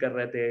pay नहीं कर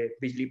रहे थे,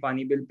 बिजली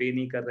पानी बिल पे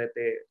नहीं कर रहे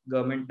थे,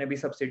 गवर्नमेंट ने भी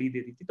सब्सिडी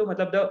दे दी थी. तो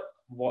मतलब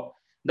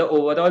the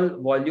overall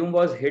volume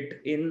was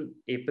hit in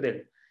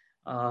April.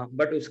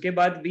 But उसके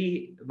बाद भी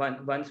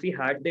once we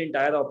had the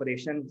entire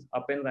operation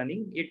up and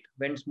running, it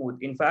went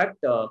smooth. In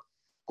fact,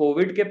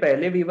 COVID के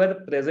पहले we were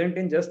present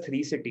in just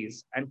 3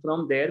 cities, and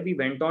from there we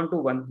went on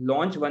to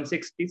launch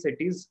 160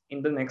 cities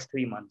in the next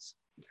 3 months,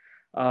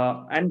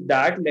 and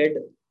that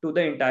led to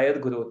the entire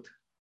growth.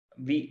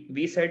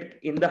 We said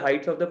in the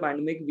heights of the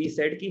pandemic, we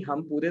said कि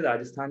हम पूरे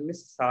राजस्थान में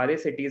सारे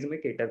cities में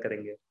cater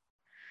करेंगे,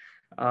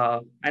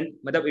 and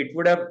मतलब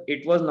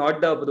it was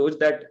not the approach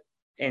that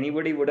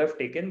anybody would have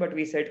taken, but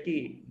we said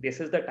कि this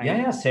is the time.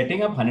 Yeah,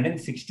 setting up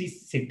 160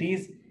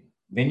 cities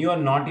when you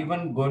are not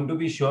even going to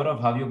be sure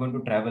of how you're going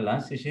to travel, huh,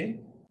 Shishir?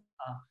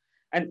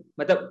 And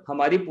मतलब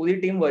हमारी पूरी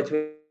team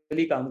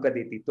virtually काम कर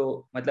रही थी,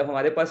 तो मतलब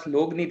हमारे पास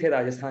लोग नहीं थे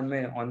राजस्थान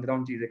में ऑन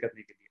ग्राउंड चीजें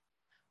करने के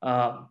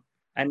लिए,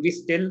 and we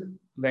still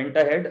went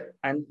ahead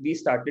and we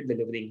started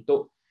delivering. तो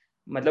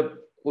मतलब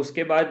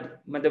उसके बाद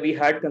मतलब we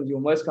had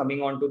consumers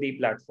coming onto the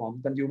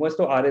platform. Consumers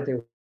तो आ रहे थे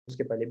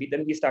उसके पहले भी,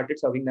 then we started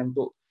serving them.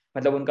 तो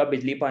मतलब उनका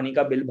बिजली पानी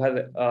का बिल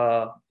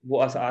वो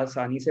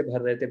आसानी से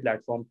भर रहे थे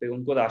प्लेटफॉर्म पे,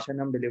 उनको राशन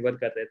हम डिलीवर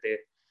कर रहे थे,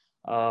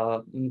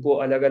 उनको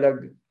अलग अलग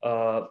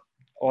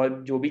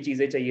और जो भी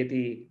चीजें चाहिए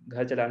थी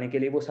घर चलाने के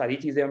लिए वो सारी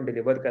चीजें हम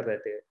डिलीवर कर रहे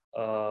थे,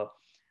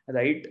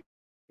 right.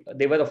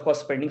 They were of course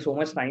spending so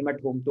much time at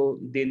home, so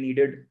they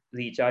needed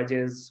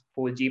recharges,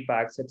 4G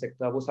packs,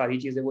 etc. वो सारी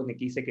चीजें वो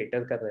निकी से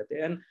cater कर रहे थे,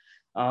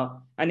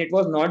 and it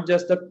was not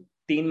just the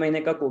 3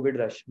 महीने का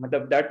COVID rush.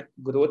 मतलब that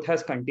growth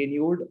has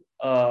continued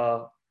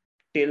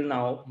till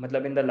now.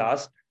 मतलब in the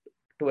last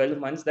 12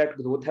 months that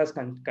growth has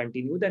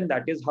continued, and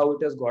that is how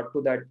it has got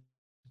to that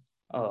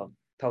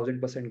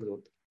 1000%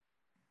 growth.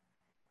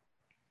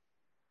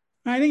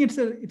 I think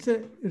it's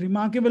a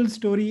remarkable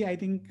story. I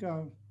think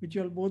which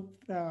you all both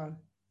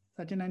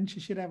Sachin and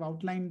Shishir have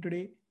outlined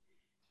today.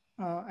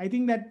 I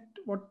think that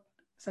what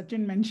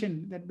Sachin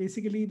mentioned, that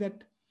basically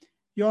that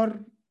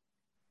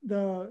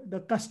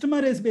the customer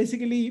is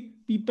basically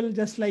people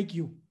just like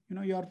you. You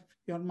know,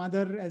 your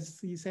mother, as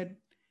he said.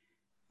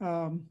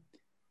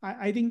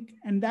 I think,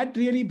 and that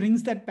really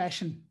brings that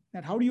passion.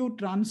 That how do you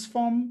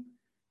transform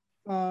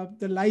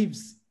the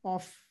lives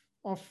of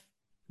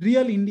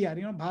real India,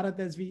 you know, Bharat,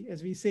 as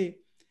we say.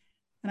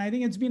 And I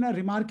think it's been a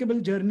remarkable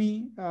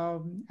journey,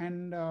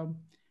 and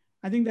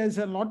I think there's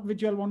a lot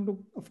which you all want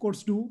to, of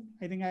course, do.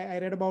 I think I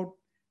read about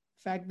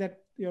fact that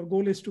your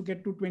goal is to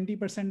get to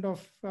 20%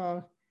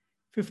 of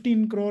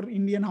 15 crore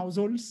Indian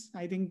households.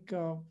 I think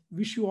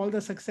wish you all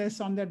the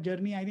success on that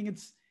journey. I think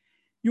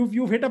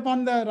you've hit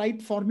upon the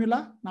right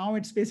formula. Now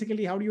it's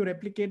basically how do you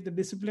replicate the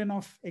discipline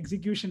of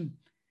execution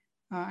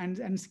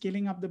and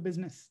scaling up the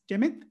business.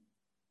 Jaimit?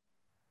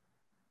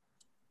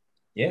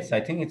 Yes, I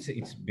think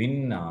it's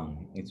been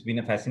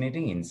a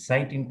fascinating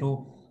insight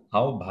into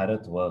how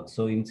Bharat works.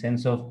 So in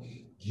sense of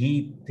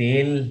ghee,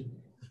 tel,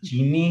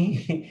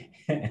 chini,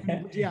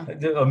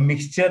 a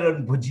mixture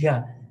of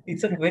bhujia.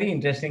 It's a very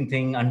interesting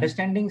thing.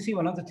 Understanding, see,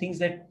 one of the things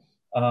that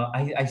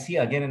I see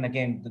again and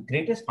again, the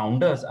greatest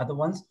founders are the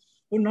ones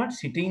who are not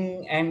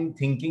sitting and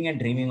thinking and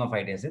dreaming of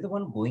ideas. They're the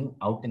one going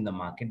out in the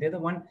market. They're the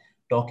one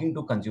talking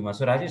to consumers.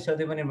 So Rajesh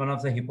Sardevan in one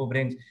of the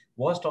hippoBrains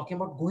was talking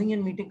about going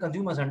and meeting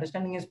consumers,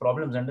 understanding his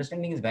problems,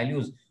 understanding his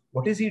values.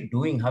 What is he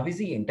doing? How is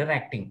he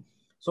interacting?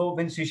 So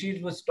when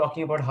Shishir was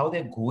talking about how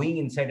they're going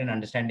inside and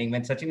understanding,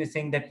 when Sachin is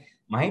saying that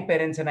my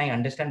parents and I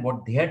understand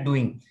what they are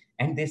doing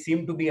and they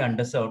seem to be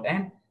underserved.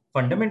 And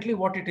fundamentally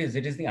what it is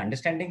the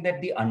understanding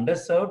that the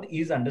underserved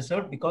is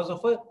underserved because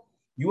of a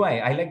UI.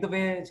 I like the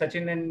way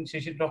Sachin and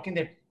Shishir talking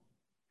that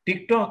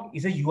TikTok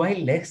is a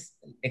UI-less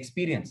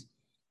experience.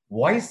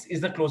 Voice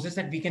is the closest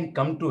that we can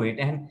come to it.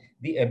 And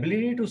the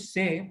ability to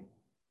say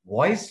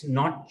voice,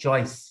 not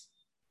choice,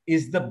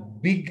 is the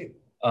big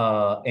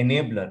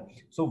enabler.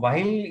 So while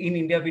in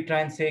India, we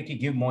try and say,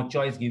 give more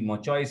choice, give more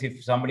choice.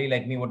 If somebody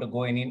like me were to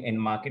go in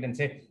market and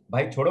say,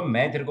 bhai, chodo,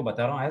 main tere ko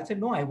bata raha hu, I'll say,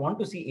 no, I want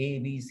to see A,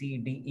 B, C,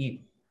 D,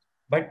 E.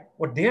 But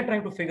what they are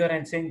trying to figure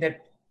and saying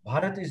that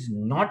Bharat is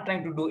not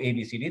trying to do A,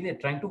 B, C, D. They're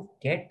trying to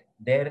get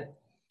their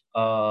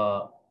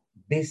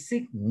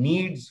basic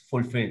needs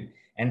fulfilled.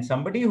 And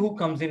somebody who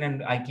comes in,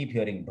 and I keep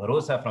hearing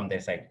bharosa from their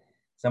side,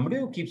 somebody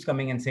who keeps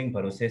coming and saying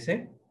भरोसे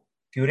से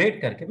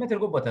curate करके मैं तेरे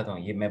को बताता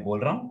हूँ, ये मैं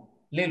बोल रहा हूँ,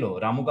 ले लो,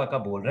 रामू काका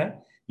बोल रहा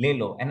है, ले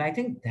लो. And I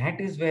think that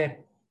is where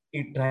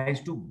it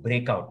tries to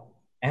break out.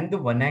 And the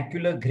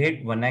vernacular,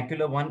 great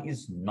vernacular one,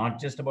 is not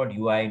just about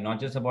UI, not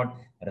just about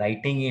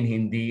writing in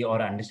Hindi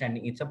or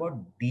understanding. It's about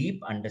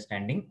deep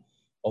understanding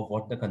of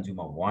what the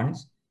consumer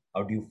wants.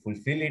 How do you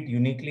fulfill it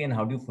uniquely and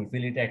how do you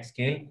fulfill it at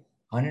scale?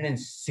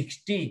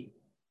 160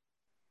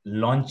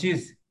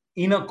 launches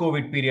in a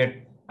COVID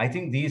period. I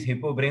think these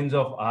hippo brains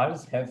of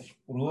ours have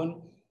proven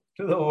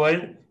to the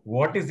world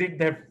what is it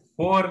that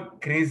four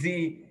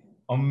crazy,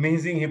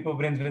 amazing hippo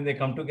brains, when they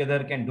come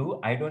together, can do.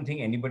 I don't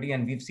think anybody,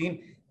 and we've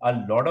seen a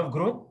lot of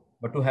growth,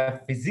 but to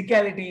have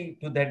physicality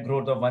to that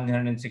growth of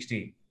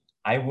 160,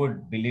 I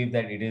would believe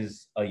that it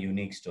is a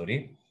unique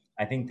story.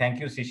 I think thank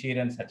you,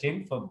 Shishir and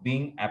Sachin, for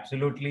being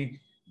absolutely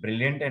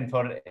brilliant and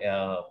for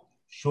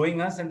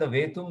showing us in the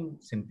way तुम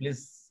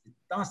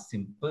इतना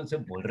simple से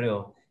बोल रहे हो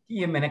कि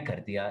ये मैंने कर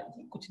दिया,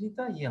 ये कुछ नहीं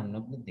था, ये हम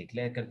लोग ने देख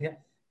लिया, कर दिया.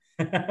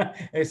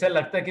 ऐसा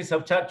लगता है कि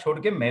सब चार छोड़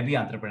के मैं भी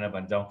एंटरप्रेन्योर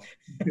बन जाऊं.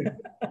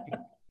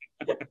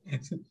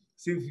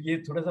 सिर्फ ये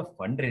थोड़ा सा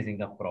फंड रेजिंग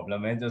का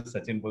प्रॉब्लम है जो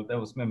सचिन बोलता है,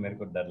 उसमें मेरे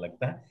को डर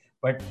लगता है.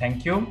 But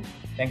thank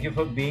you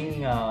for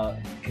being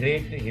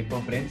great hippo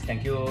brains.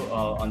 Thank you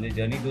on the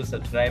journey. Do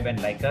subscribe and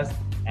like us,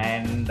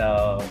 and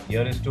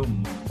here is to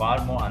far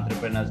more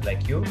entrepreneurs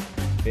like you.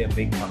 A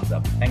big thumbs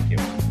up. Thank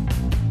you.